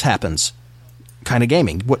works, and this happens kind of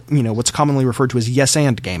gaming. What's commonly referred to as yes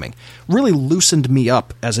and gaming. Really loosened me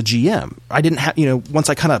up as a GM. I didn't have, once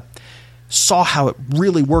I kind of saw how it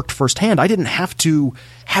really worked firsthand, I didn't have to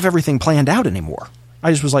have everything planned out anymore.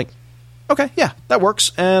 I just was like, okay, yeah, that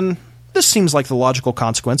works, and this seems like the logical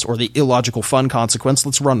consequence, or the illogical fun consequence.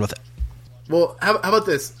 Let's run with it. Well, how about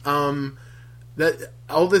this? That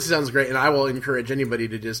all this sounds great, and I will encourage anybody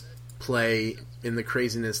to just play in the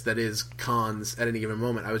craziness that is cons at any given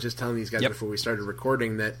moment. I was just telling these guys before we started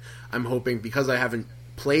recording that I'm hoping, because I haven't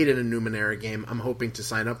played in a Numenera game, I'm hoping to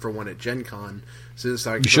sign up for one at Gen Con so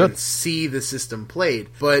I can go and see the system played.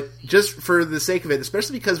 But just for the sake of it,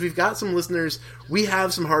 especially because we've got some listeners, we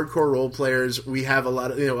have some hardcore role players. We have a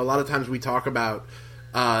lot of times we talk about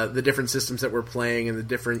the different systems that we're playing and the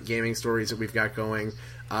different gaming stories that we've got going.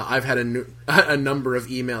 I've had a number of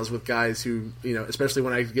emails with guys who, especially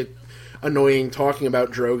when I get annoying talking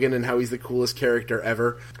about Drogon and how he's the coolest character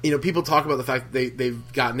ever. People talk about the fact that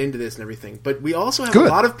they've gotten into this and everything. But we also have a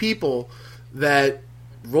lot of people that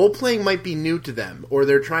role-playing might be new to them, or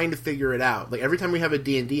they're trying to figure it out. Like, every time we have a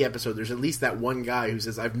D&D episode, there's at least that one guy who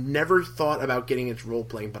says, I've never thought about getting into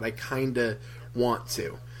role-playing, but I kind of want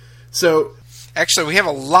to. So, actually, we have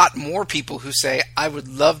a lot more people who say, I would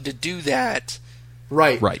love to do that.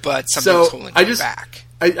 Right. But something's holding me back.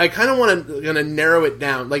 I kind of want to narrow it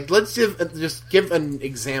down. Like, let's just give an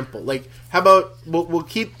example. Like, how about we'll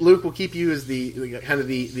keep Luke? We'll keep you as the kind of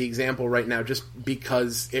the example right now, just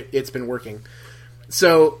because it's been working.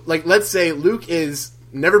 So, like, let's say Luke is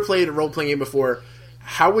never played a role playing game before.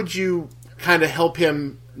 How would you kind of help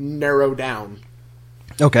him narrow down?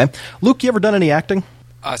 Okay, Luke, you ever done any acting?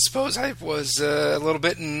 I suppose I was a little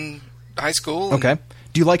bit in high school. Okay,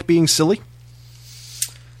 do you like being silly? A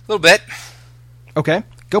little bit. Okay,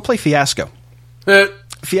 go play Fiasco.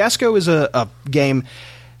 Fiasco is a game.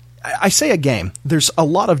 I say a game. There's a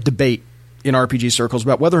lot of debate in RPG circles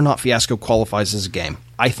about whether or not Fiasco qualifies as a game.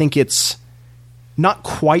 I think it's not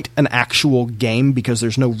quite an actual game because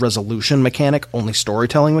there's no resolution mechanic, only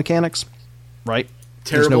storytelling mechanics, right?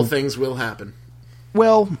 Terrible things will happen.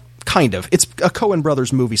 Well, kind of. It's a Coen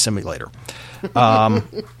Brothers movie simulator. Not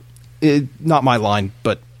my line,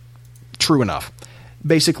 but true enough.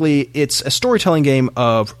 Basically, it's a storytelling game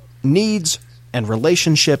of needs and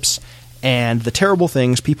relationships and the terrible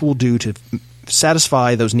things people will do to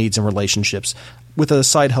satisfy those needs and relationships with a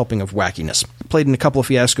side helping of wackiness. Played in a couple of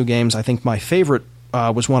Fiasco games. I think my favorite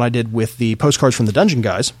was one I did with the Postcards from the Dungeon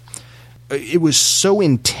guys. It was so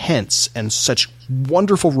intense and such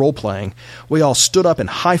wonderful role-playing. We all stood up and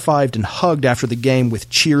high-fived and hugged after the game with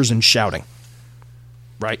cheers and shouting.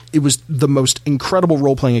 Right? It was the most incredible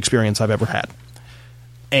role-playing experience I've ever had.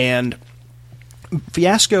 And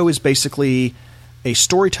Fiasco is basically a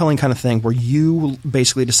storytelling kind of thing where you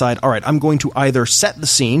basically decide, all right, I'm going to either set the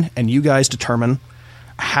scene and you guys determine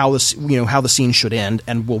how the scene should end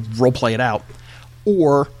and we'll role play it out,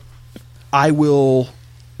 or I will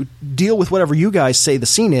deal with whatever you guys say the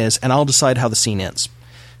scene is and I'll decide how the scene ends.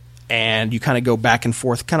 And you kind of go back and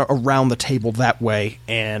forth kind of around the table that way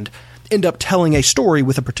and end up telling a story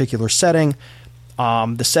with a particular setting.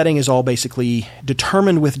 The setting is all basically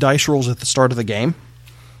determined with dice rolls at the start of the game.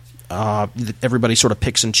 that everybody sort of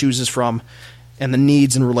picks and chooses from, and the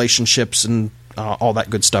needs and relationships and all that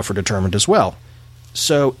good stuff are determined as well.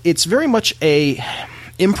 So it's very much a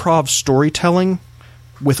improv storytelling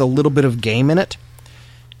with a little bit of game in it,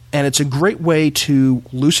 and it's a great way to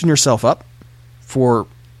loosen yourself up for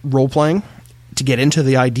role-playing, to get into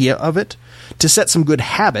the idea of it, to set some good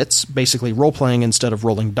habits, basically role-playing instead of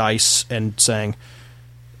rolling dice and saying,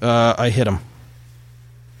 I hit him.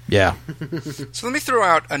 Yeah. So let me throw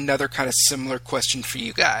out another kind of similar question for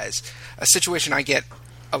you guys, a situation I get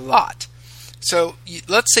a lot. So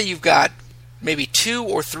let's say you've got maybe 2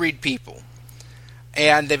 or 3 people,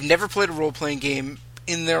 and they've never played a role-playing game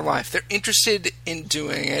in their life. They're interested in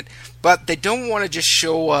doing it, but they don't want to just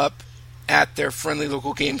show up at their friendly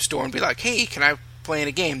local game store and be like, hey, can I play in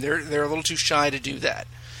a game? They're a little too shy to do that.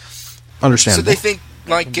 Understandable. So they think,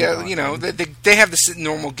 like, they have this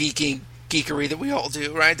normal geekery that we all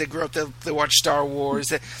do, right? They grew up, they watch Star Wars,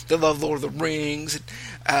 they love Lord of the Rings,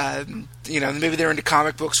 maybe they're into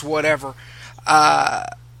comic books, whatever.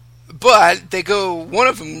 But they go, one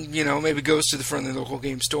of them, maybe goes to the friendly local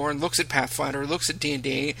game store and looks at Pathfinder, looks at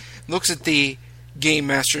D&D, looks at the Game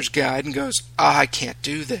Master's Guide and goes, I can't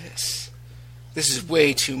do this. This is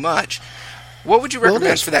way too much. What would you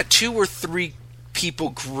recommend for that 2 or 3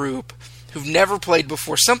 people group who've never played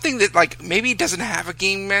before? Something that, like, maybe doesn't have a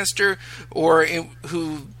game master, or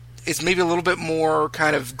who is maybe a little bit more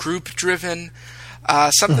kind of group-driven.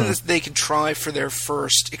 Something that they can try for their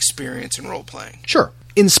first experience in role-playing. Sure.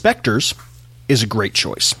 Inspectors is a great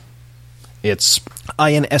choice. It's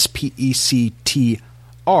INSPECTRES.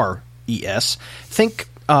 Think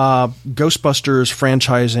Ghostbusters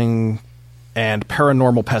franchising and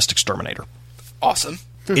Paranormal Pest Exterminator. Awesome.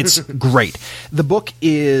 It's great. The book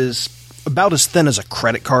is about as thin as a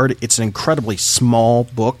credit card. It's an incredibly small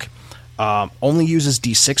book. Only uses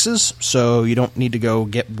D6s, so you don't need to go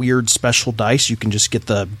get weird special dice. You can just get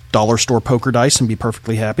the dollar store poker dice and be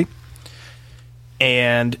perfectly happy.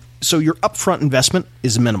 And so your upfront investment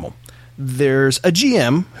is minimal. There's a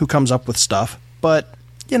GM who comes up with stuff, but,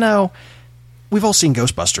 we've all seen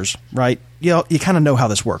Ghostbusters, right? You kind of know how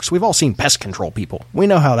this works. We've all seen pest control people. We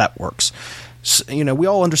know how that works. So, we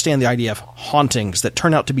all understand the idea of hauntings that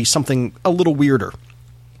turn out to be something a little weirder.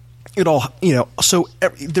 So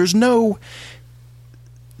there's no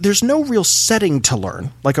real setting to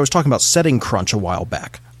learn. Like I was talking about setting crunch a while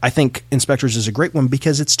back. I think Inspectors is a great one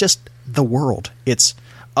because it's just the world. It's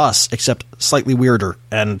us, except slightly weirder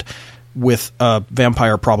and with a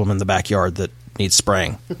vampire problem in the backyard that needs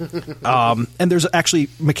spraying. And there's actually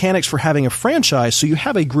mechanics for having a franchise, so you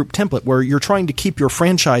have a group template where you're trying to keep your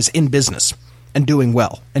franchise in business and doing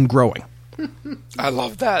well and growing. I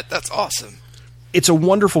love that. That's awesome. It's a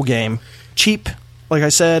wonderful game. Cheap, like I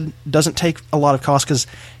said, doesn't take a lot of cost because,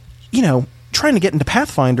 trying to get into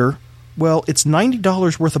Pathfinder, well, it's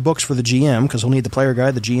 $90 worth of books for the GM because he'll need the player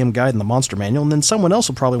guide, the GM guide, and the monster manual, and then someone else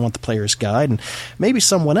will probably want the player's guide, and maybe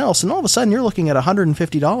someone else, and all of a sudden you're looking at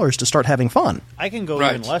 $150 to start having fun. I can go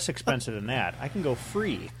even less expensive than that. I can go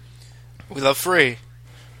free. We love free.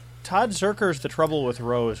 Todd Zerker's The Trouble with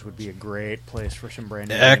Rose would be a great place for some brand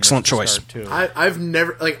new excellent choice. Too. I've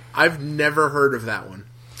never heard of that one.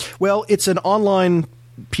 Well, it's an online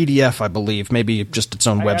PDF, I believe, maybe just its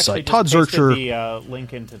own website. Todd Zercher. The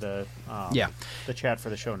link into the chat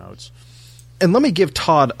for the show notes. And let me give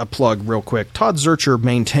Todd a plug real quick. Todd Zercher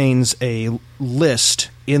maintains a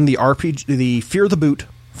list in the the Fear the Boot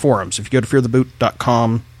forums. If you go to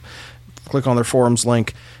feartheboot.com, click on their forums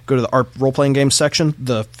link, go to the role-playing games section.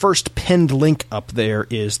 The first pinned link up there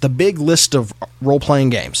is the big list of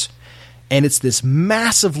role-playing games. And it's this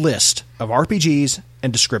massive list of RPGs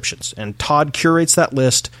and descriptions. And Todd curates that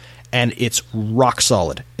list, and it's rock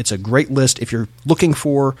solid. It's a great list. If you're looking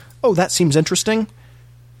for, that seems interesting,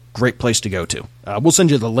 great place to go to. We'll send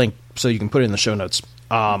you the link so you can put it in the show notes.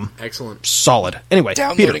 Excellent. Solid. Anyway,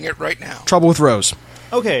 downloading Peter, it right now. Trouble with Rose.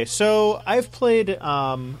 Okay, so I've played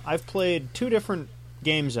 2 different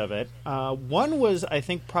games of it. One was, I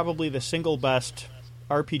think, probably the single best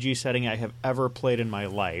RPG setting I have ever played in my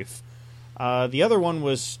life. The other one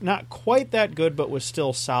was not quite that good, but was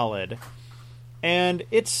still solid. And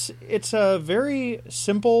it's a very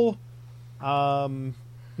simple,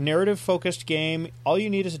 narrative-focused game. All you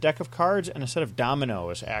need is a deck of cards and a set of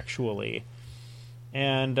dominoes, actually.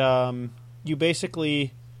 And you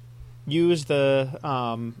basically use the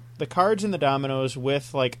cards and the dominoes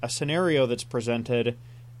with like a scenario that's presented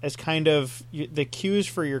as kind of the cues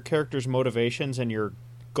for your character's motivations and your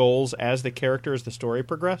goals as the story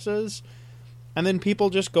progresses. And then people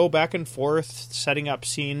just go back and forth, setting up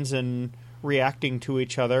scenes and reacting to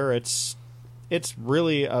each other. It's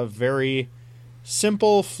really a very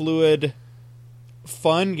simple, fluid,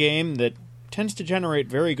 fun game that tends to generate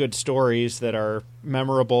very good stories that are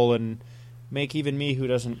memorable and make even me, who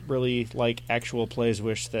doesn't really like actual plays,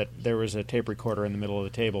 wish that there was a tape recorder in the middle of the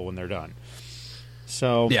table when they're done.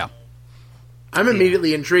 So Yeah. I'm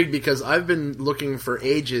immediately intrigued because I've been looking for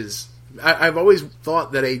ages. I've always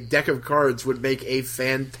thought that a deck of cards would make a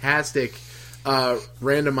fantastic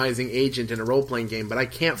randomizing agent in a role-playing game, but I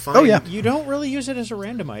can't find... Oh, yeah. you don't really use it as a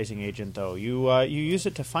randomizing agent, though. You use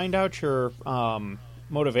it to find out your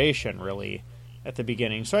motivation, really, at the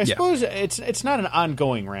beginning. So I suppose it's not an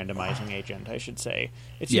ongoing randomizing agent, I should say.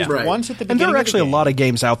 It's used Right. once at the And beginning there are actually of a the lot of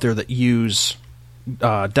games out there that use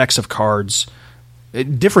decks of cards,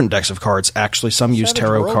 different decks of cards, actually. Some use Savage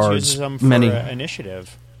tarot Worlds cards. uses them for many.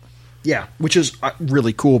 initiative. Yeah, which is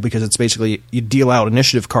really cool because it's basically you deal out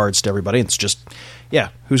initiative cards to everybody. It's just,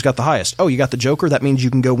 who's got the highest? Oh, you got the Joker? That means you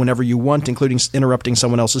can go whenever you want, including interrupting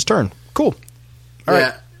someone else's turn. Cool. All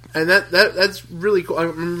right. And that's really cool.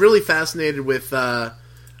 I'm really fascinated with Mike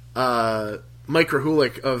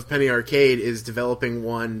Krahulik of Penny Arcade is developing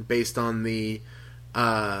one based on the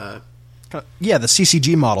The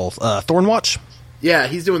CCG model, Thornwatch. Yeah,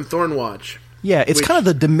 he's doing Thornwatch. Yeah, it's kind of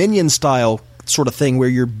the Dominion style sort of thing where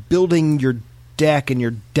you're building your deck and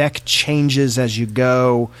your deck changes as you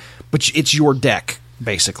go, but it's your deck,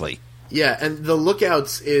 basically. Yeah, and The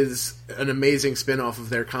Lookouts is an amazing spin-off of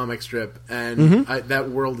their comic strip, and that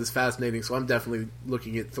world is fascinating, so I'm definitely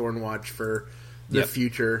looking at Thornwatch for the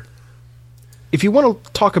future. If you want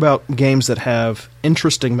to talk about games that have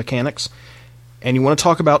interesting mechanics, and you want to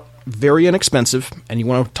talk about very inexpensive, and you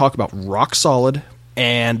want to talk about rock solid,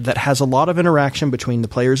 and that has a lot of interaction between the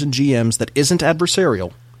players and GMs that isn't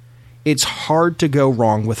adversarial, it's hard to go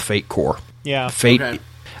wrong with Fate Core. Yeah. Fate. Okay.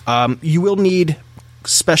 You will need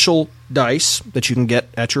special dice that you can get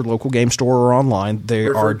at your local game store or online. They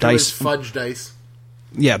are Referred to as dice. fudge dice.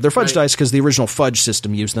 Yeah, they're fudge Right. dice because the original fudge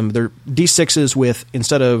system used them. They're D6s with,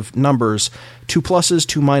 instead of numbers, 2 pluses,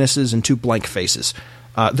 2 minuses, and 2 blank faces.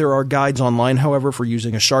 There are guides online, however, for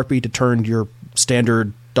using a Sharpie to turn your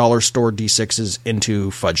standard dollar store D6s into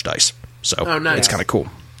fudge dice. So Oh, nice. it's kind of cool.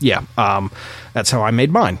 Yeah, that's how I made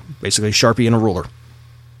mine. Basically, Sharpie and a ruler.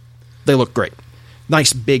 They look great.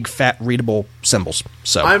 Nice, big, fat, readable symbols.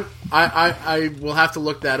 So I will have to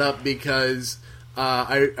look that up because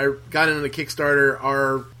I got in on a Kickstarter.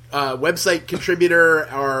 Our website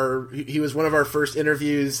contributor, he was one of our first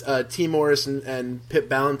interviews, T. Morris and Pip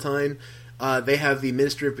Ballantyne. They have the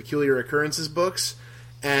Ministry of Peculiar Occurrences books,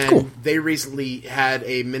 and Cool. they recently had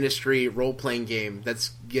a Ministry role-playing game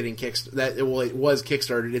that's getting it was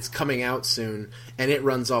kickstarted. It's coming out soon, and it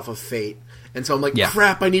runs off of Fate. And so I'm like,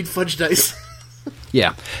 crap, I need fudge dice.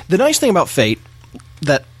 yeah. The nice thing about Fate,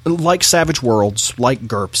 that like Savage Worlds, like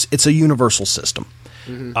GURPS, it's a universal system.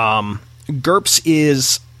 GURPS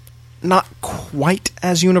is not quite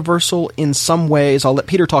as universal in some ways. I'll let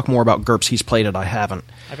Peter talk more about GURPS. He's played it. I haven't.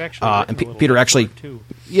 I've actually and written a little Peter bit actually, for it, too.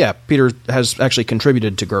 yeah, Peter has actually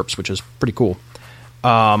contributed to GURPS, which is pretty cool.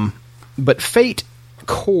 But Fate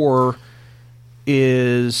Core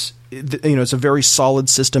is, it's a very solid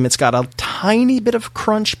system. It's got a tiny bit of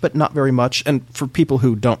crunch, but not very much. And for people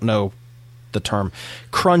who don't know the term,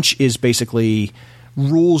 crunch is basically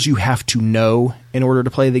rules you have to know in order to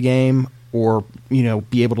play the game, or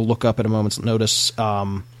be able to look up at a moment's notice.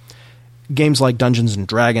 Games like Dungeons and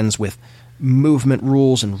Dragons with movement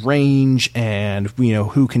rules and range and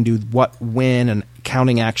who can do what when and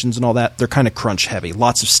counting actions and all that, they're kind of crunch heavy.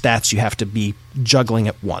 Lots of stats you have to be juggling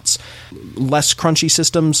at once. Less crunchy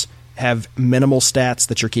systems have minimal stats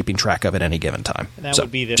that you're keeping track of at any given time. And that So,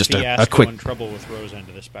 would be the just fiasco a quick and trouble with Rose End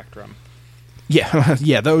of the Spectrum.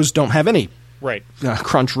 yeah those don't have any Right.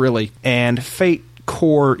 crunch really, and Fate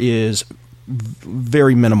Core is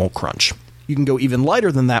very minimal crunch. You can go even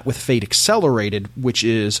lighter than that with Fate Accelerated, which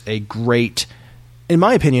is a great, in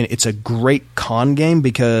my opinion, it's a great con game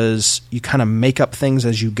because you kind of make up things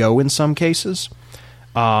as you go in some cases.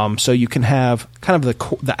 So you can have kind of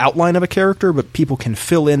the outline of a character, but people can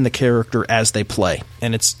fill in the character as they play.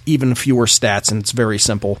 And it's even fewer stats, and it's very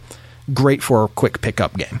simple. Great for a quick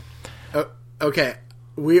pickup game. Okay,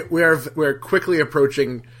 we're quickly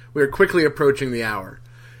approaching the hour,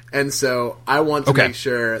 and so I want to make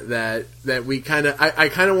sure that we kind of I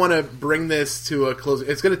kind of want to bring this to a close.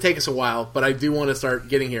 It's going to take us a while, but I do want to start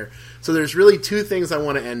getting here. So there's really two things I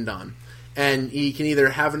want to end on, and you can either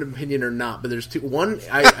have an opinion or not. But there's two. One,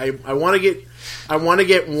 I want to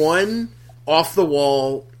get one off the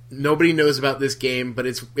wall. Nobody knows about this game, but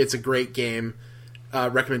it's a great game.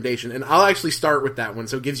 Recommendation, and I'll actually start with that one,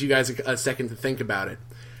 so it gives you guys a second to think about it.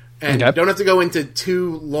 And Okay. don't have to go into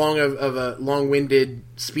too long of a long-winded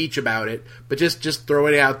speech about it, but just throw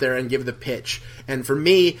it out there and give the pitch. And for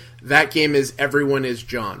me, that game is Everyone is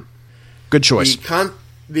John. Good choice.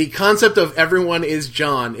 The concept of Everyone is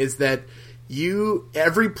John is that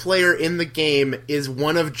every player in the game is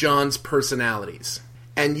one of John's personalities,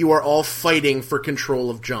 and you are all fighting for control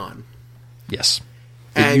of John. Yes.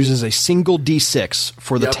 It And- uses a single D6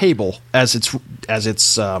 for the Yep. table as its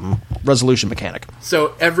resolution mechanic.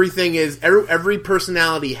 So everything is every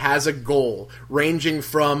personality has a goal, ranging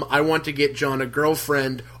from I want to get John a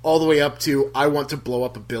girlfriend all the way up to I want to blow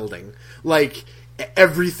up a building. Like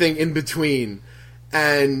everything in between.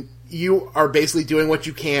 And you are basically doing what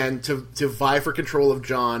you can to vie for control of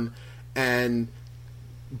John and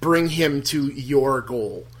bring him to your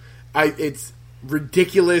goal. It's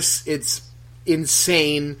ridiculous, it's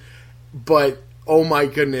insane, but oh my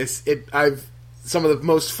goodness, I've some of the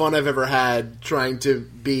most fun I've ever had trying to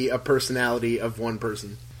be a personality of one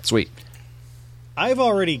person. Sweet. I've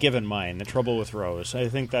already given mine, The Trouble with Rose. I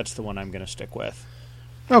think that's the one I'm going to stick with.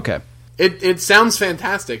 Okay. It sounds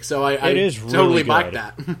fantastic, so I It is totally really back good.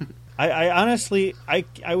 that. I honestly,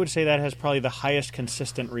 I would say that has probably the highest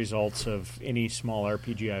consistent results of any small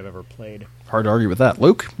RPG I've ever played. Hard to argue with that.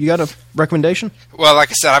 Luke, you got a recommendation? Well, like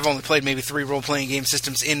I said, I've only played maybe 3 role-playing game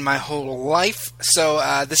systems in my whole life,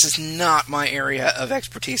 so this is not my area of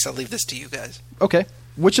expertise. I'll leave this to you guys. Okay.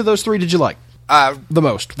 Which of those 3 did you like the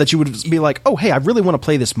most? That you would be like, oh, hey, I really want to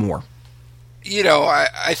play this more. You know,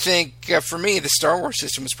 I think for me, the Star Wars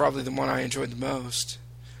system is probably the one I enjoyed the most.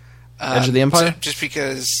 Edge of the Empire? Just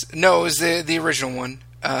because... No, it was the original one.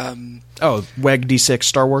 Oh, WEG D6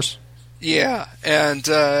 Star Wars? Yeah, and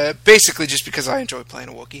basically just because I enjoy playing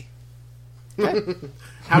a Wookiee.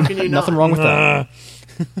 How can you not? Nothing wrong with that.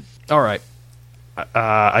 All right.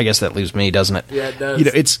 I guess that leaves me, doesn't it? Yeah, it does. You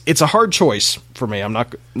know, it's a hard choice for me. I'm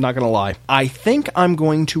not going to lie. I think I'm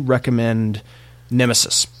going to recommend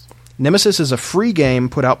Nemesis. Nemesis is a free game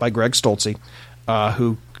put out by Greg Stolze,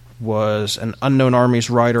 who was an Unknown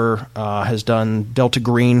Armies writer, has done Delta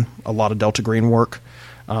Green, a lot of Delta Green work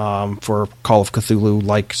for Call of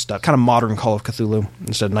Cthulhu-like stuff, kind of modern Call of Cthulhu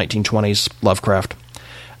instead of 1920s Lovecraft.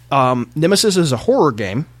 Nemesis is a horror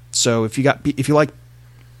game, so if you like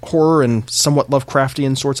horror and somewhat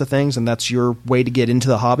Lovecraftian sorts of things, and that's your way to get into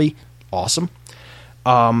the hobby, awesome.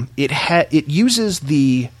 It uses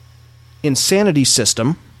the Insanity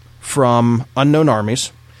system from Unknown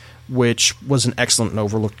Armies, which was an excellent and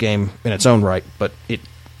overlooked game in its own right, but it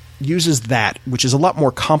uses that, which is a lot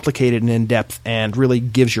more complicated and in-depth and really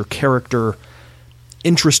gives your character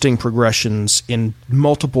interesting progressions in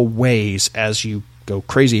multiple ways as you go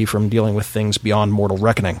crazy from dealing with things beyond mortal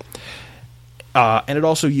reckoning. And it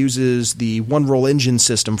also uses the one-roll engine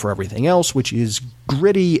system for everything else, which is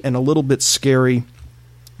gritty and a little bit scary.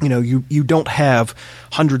 You know, you don't have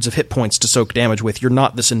hundreds of hit points to soak damage with. You're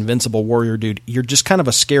not this invincible warrior dude. You're just kind of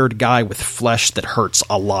a scared guy with flesh that hurts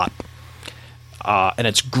a lot. And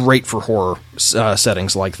it's great for horror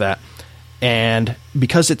settings like that. And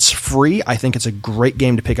because it's free, I think it's a great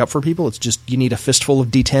game to pick up for people. It's just, you need a fistful of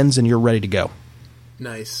D10s and you're ready to go.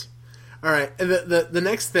 Nice. All right. The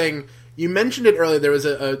next thing, you mentioned it earlier. There was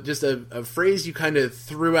a phrase you kind of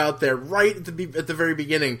threw out there right at the very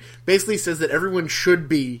beginning. Basically says that everyone should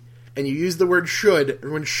be, and you use the word should,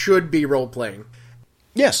 everyone should be role-playing.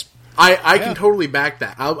 Yes. I can totally back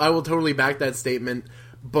that. I will totally back that statement.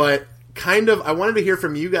 But kind of, I wanted to hear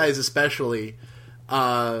from you guys especially.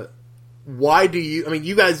 Why do you... I mean,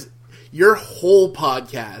 you guys... Your whole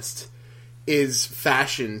podcast is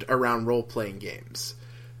fashioned around role-playing games.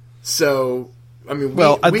 So... I mean,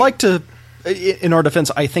 I'd like to, in our defense,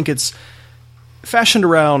 I think it's fashioned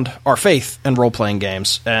around our faith and role-playing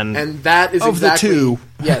games. And that is of exactly... the two,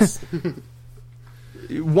 Yes.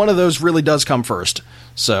 one of those really does come first.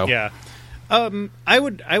 So Yeah. I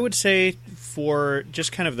would say for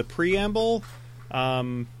just kind of the preamble,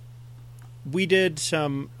 we did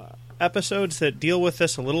some episodes that deal with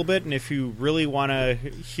this a little bit, and if you really want to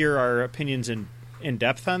hear our opinions in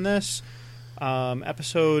depth on this,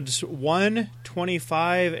 episodes 1,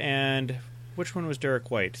 25, and which one was Derek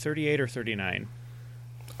White? 38 or 39?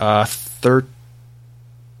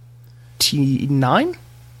 39?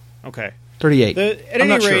 Okay. 38. At I'm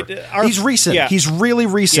not any rate, sure. He's recent. Yeah. He's really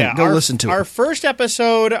recent. Yeah, Go listen to our it. first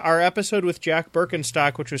episode, our episode with Jack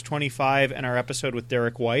Birkenstock, which was 25, and our episode with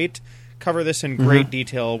Derek White cover this in great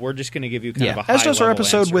detail. We're just going to give you kind of a high-level as does our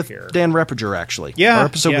episode answer with here. Dan Reppiger, actually. Yeah, our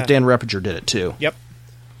episode yeah. with Dan Reppiger did it, too. Yep.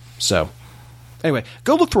 So, anyway,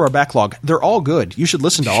 go look through our backlog. They're all good. You should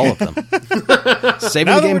listen to all of them. Now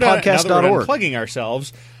that we're done SavingTheGamePodcast.org. plugging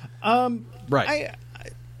ourselves, Right.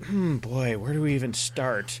 Boy, where do we even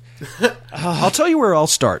start? I'll tell you where I'll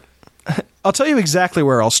start. I'll tell you exactly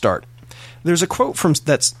where I'll start. There's a quote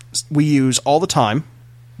that we use all the time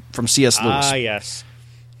from C.S. Lewis. Ah, yes.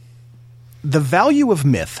 The value of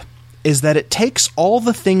myth is that it takes all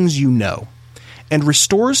the things you know and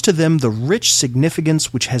restores to them the rich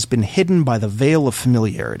significance which has been hidden by the veil of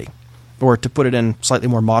familiarity. Or to put it in slightly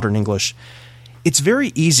more modern English, it's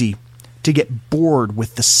very easy to get bored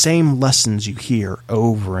with the same lessons you hear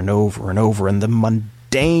over and over and over, and the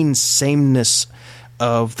mundane sameness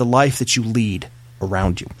of the life that you lead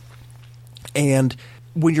around you. And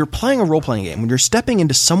when you're playing a role-playing game, when you're stepping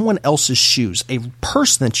into someone else's shoes, a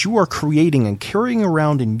person that you are creating and carrying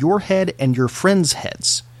around in your head and your friends'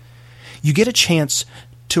 heads, you get a chance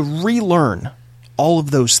to relearn all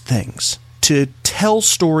of those things, to tell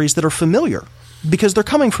stories that are familiar, because they're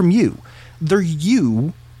coming from you. They're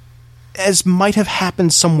you as might have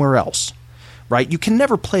happened somewhere else, right? You can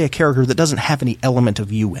never play a character that doesn't have any element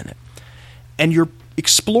of you in it. And you're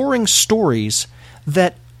exploring stories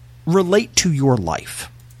that relate to your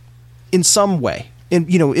life in some way. And,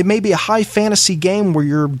 it may be a high fantasy game where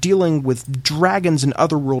you're dealing with dragons and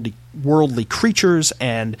otherworldly creatures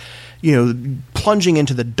and, plunging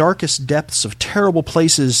into the darkest depths of terrible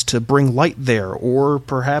places to bring light there, or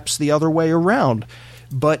perhaps the other way around.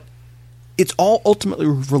 But it all ultimately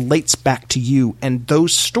relates back to you, and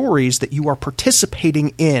those stories that you are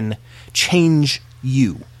participating in change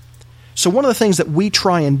you. So one of the things that we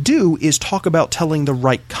try and do is talk about telling the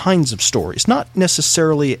right kinds of stories. Not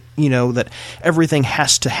necessarily, that everything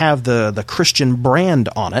has to have the Christian brand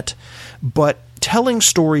on it, but telling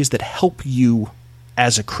stories that help you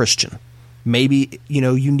as a Christian. Maybe,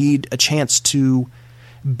 you need a chance to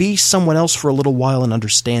be someone else for a little while and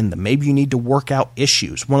understand them. Maybe you need to work out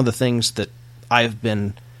issues. One of the things that I've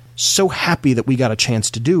been so happy that we got a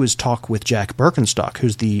chance to do is talk with Jack Birkenstock,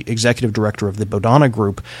 who's the executive director of the Bodhana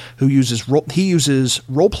Group, who uses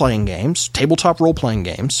role-playing games, tabletop role-playing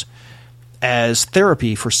games, as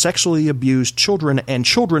therapy for sexually abused children and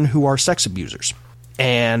children who are sex abusers.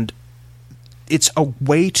 And it's a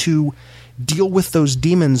way to deal with those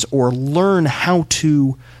demons or learn how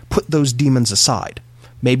to put those demons aside.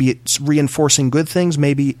 Maybe it's reinforcing good things.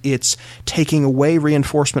 Maybe it's taking away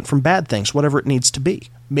reinforcement from bad things, whatever it needs to be.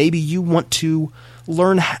 Maybe you want to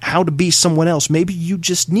learn how to be someone else. Maybe you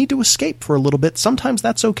just need to escape for a little bit. Sometimes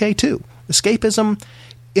that's okay, too. Escapism,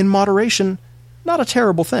 in moderation, not a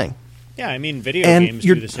terrible thing. Yeah, video games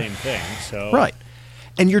do the same thing. So right.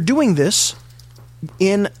 And you're doing this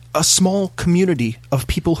in a small community of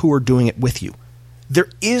people who are doing it with you.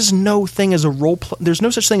 There's no such thing as a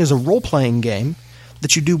role-playing game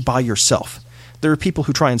that you do by yourself. There are people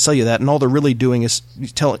who try and sell you that, and all they're really doing is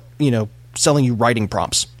selling you writing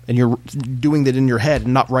prompts, and you're doing that in your head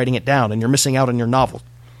and not writing it down, and you're missing out on your novel.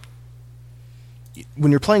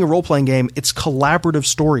 When you're playing a role-playing game, it's collaborative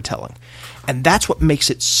storytelling, and that's what makes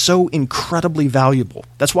it so incredibly valuable.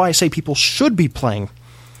 That's why I say people should be playing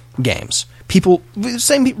games.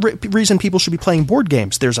 Same reason people should be playing board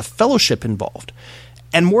games. There's a fellowship involved,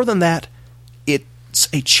 and more than that, it's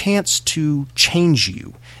a chance to change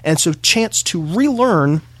you, and it's a chance to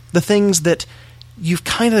relearn the things that you've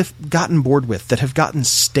kind of gotten bored with, that have gotten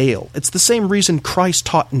stale. It's the same reason Christ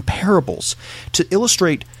taught in parables, to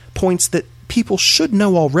illustrate points that people should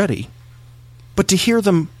know already, but to hear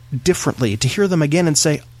them differently, to hear them again and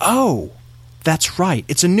say, oh, that's right.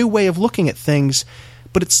 It's a new way of looking at things,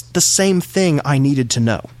 but it's the same thing I needed to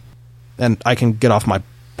know. And I can get off my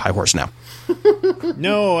high horse now.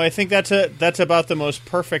 No, I think that's about the most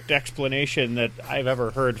perfect explanation that I've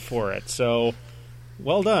ever heard for it. So,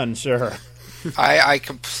 well done, sir. I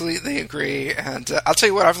completely agree, and I'll tell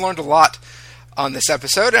you what, I've learned a lot on this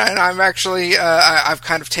episode, and I'm actually I've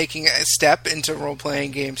kind of taken a step into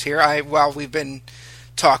role-playing games here. While we've been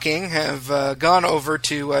talking, have gone over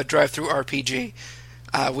to DriveThruRPG,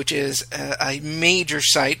 which is a major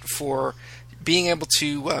site for being able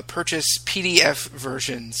to purchase PDF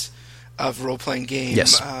versions of role-playing game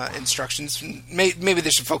instructions. Maybe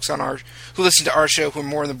there's some folks who listen to our show who are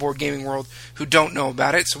more in the board gaming world who don't know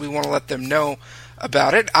about it, so we want to let them know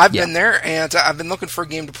about it. I've been there, and I've been looking for a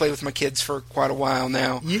game to play with my kids for quite a while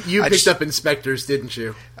now. You picked up Inspectors, didn't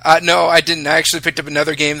you? No, I didn't. I actually picked up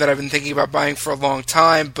another game that I've been thinking about buying for a long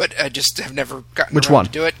time, but I just have never gotten around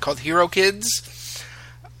to do it, called Hero Kids.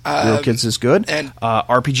 Hero Kids is good. And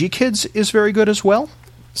RPG Kids is very good as well.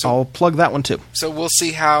 So I'll plug that one too. So we'll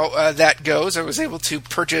see how that goes. I was able to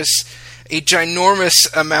purchase a ginormous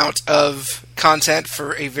amount of content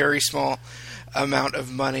for a very small amount of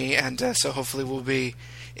money, and so hopefully we'll be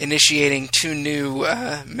initiating 2 new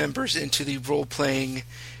members into the role-playing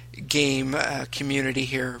game community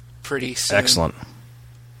here pretty soon. Excellent.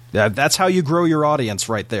 Yeah, that's how you grow your audience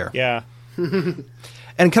right there. Yeah.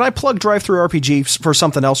 And can I plug Drive-Thru RPG for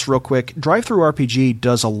something else real quick? Drive-Thru RPG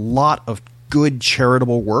does a lot of good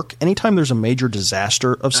charitable work. Anytime there's a major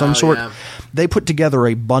disaster of some sort, they put together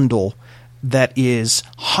a bundle that is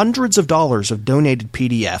hundreds of dollars of donated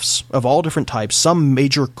PDFs of all different types, some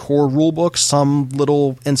major core rule books, some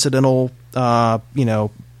little incidental,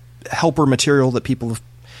 helper material that people have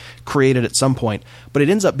created at some point. But it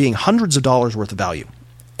ends up being hundreds of dollars worth of value.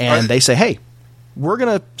 And they say, hey, we're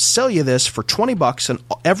going to sell you this for $20, and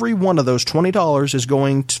every one of those $20 is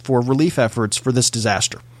going for relief efforts for this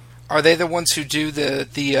disaster. Are they the ones who do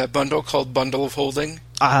the bundle called Bundle of Holding?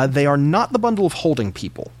 They are not the Bundle of Holding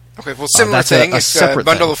people. Okay, well, similar thing. It's a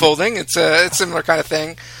Bundle of Holding. It's a similar kind of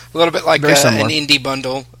thing. A little bit like an indie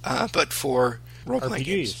bundle, but for role-playing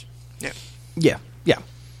games. Yeah.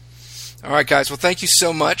 All right, guys. Well, thank you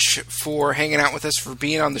so much for hanging out with us, for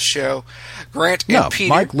being on the show. Grant and Peter.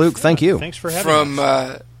 Mike, Luke, thank you. Thanks for having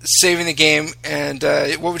us. From Saving the Game. And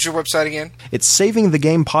what was your website again? It's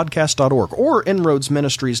savingthegamepodcast.org or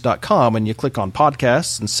inroadsministries.com, and you click on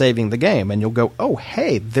podcasts and Saving the Game, and you'll go, oh,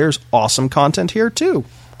 hey, there's awesome content here, too.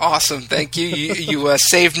 Awesome. Thank you. You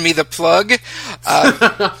saved me the plug.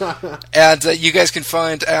 And you guys can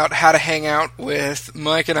find out how to hang out with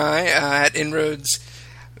Mike and I at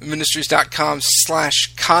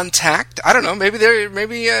inroadsministries.com/contact. I don't know. Maybe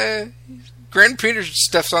Grant Peters'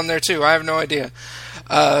 stuff's on there too. I have no idea.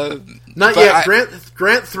 Not yet.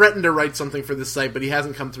 Grant threatened to write something for this site, but he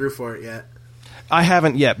hasn't come through for it yet. I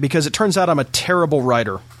haven't yet, because it turns out I'm a terrible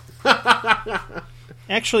writer.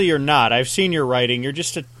 Actually, you're not. I've seen your writing. You're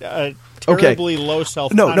just a terribly low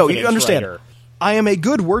self-confidence No, you understand. writer. I am a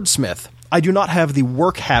good wordsmith. I do not have the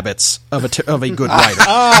work habits of a good writer.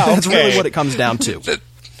 That's really what it comes down to.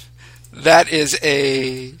 That is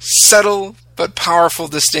a subtle but powerful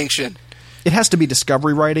distinction. It has to be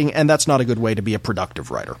discovery writing, and that's not a good way to be a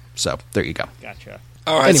productive writer. So, there you go. Gotcha.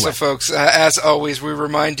 All right, Anyway. So folks, as always, we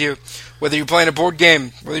remind you, whether you're playing a board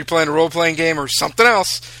game, whether you're playing a role-playing game, or something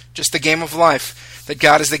else, just the game of life, that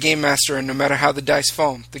God is the game master, and no matter how the dice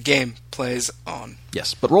fall, the game plays on.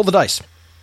 Yes, but roll the dice.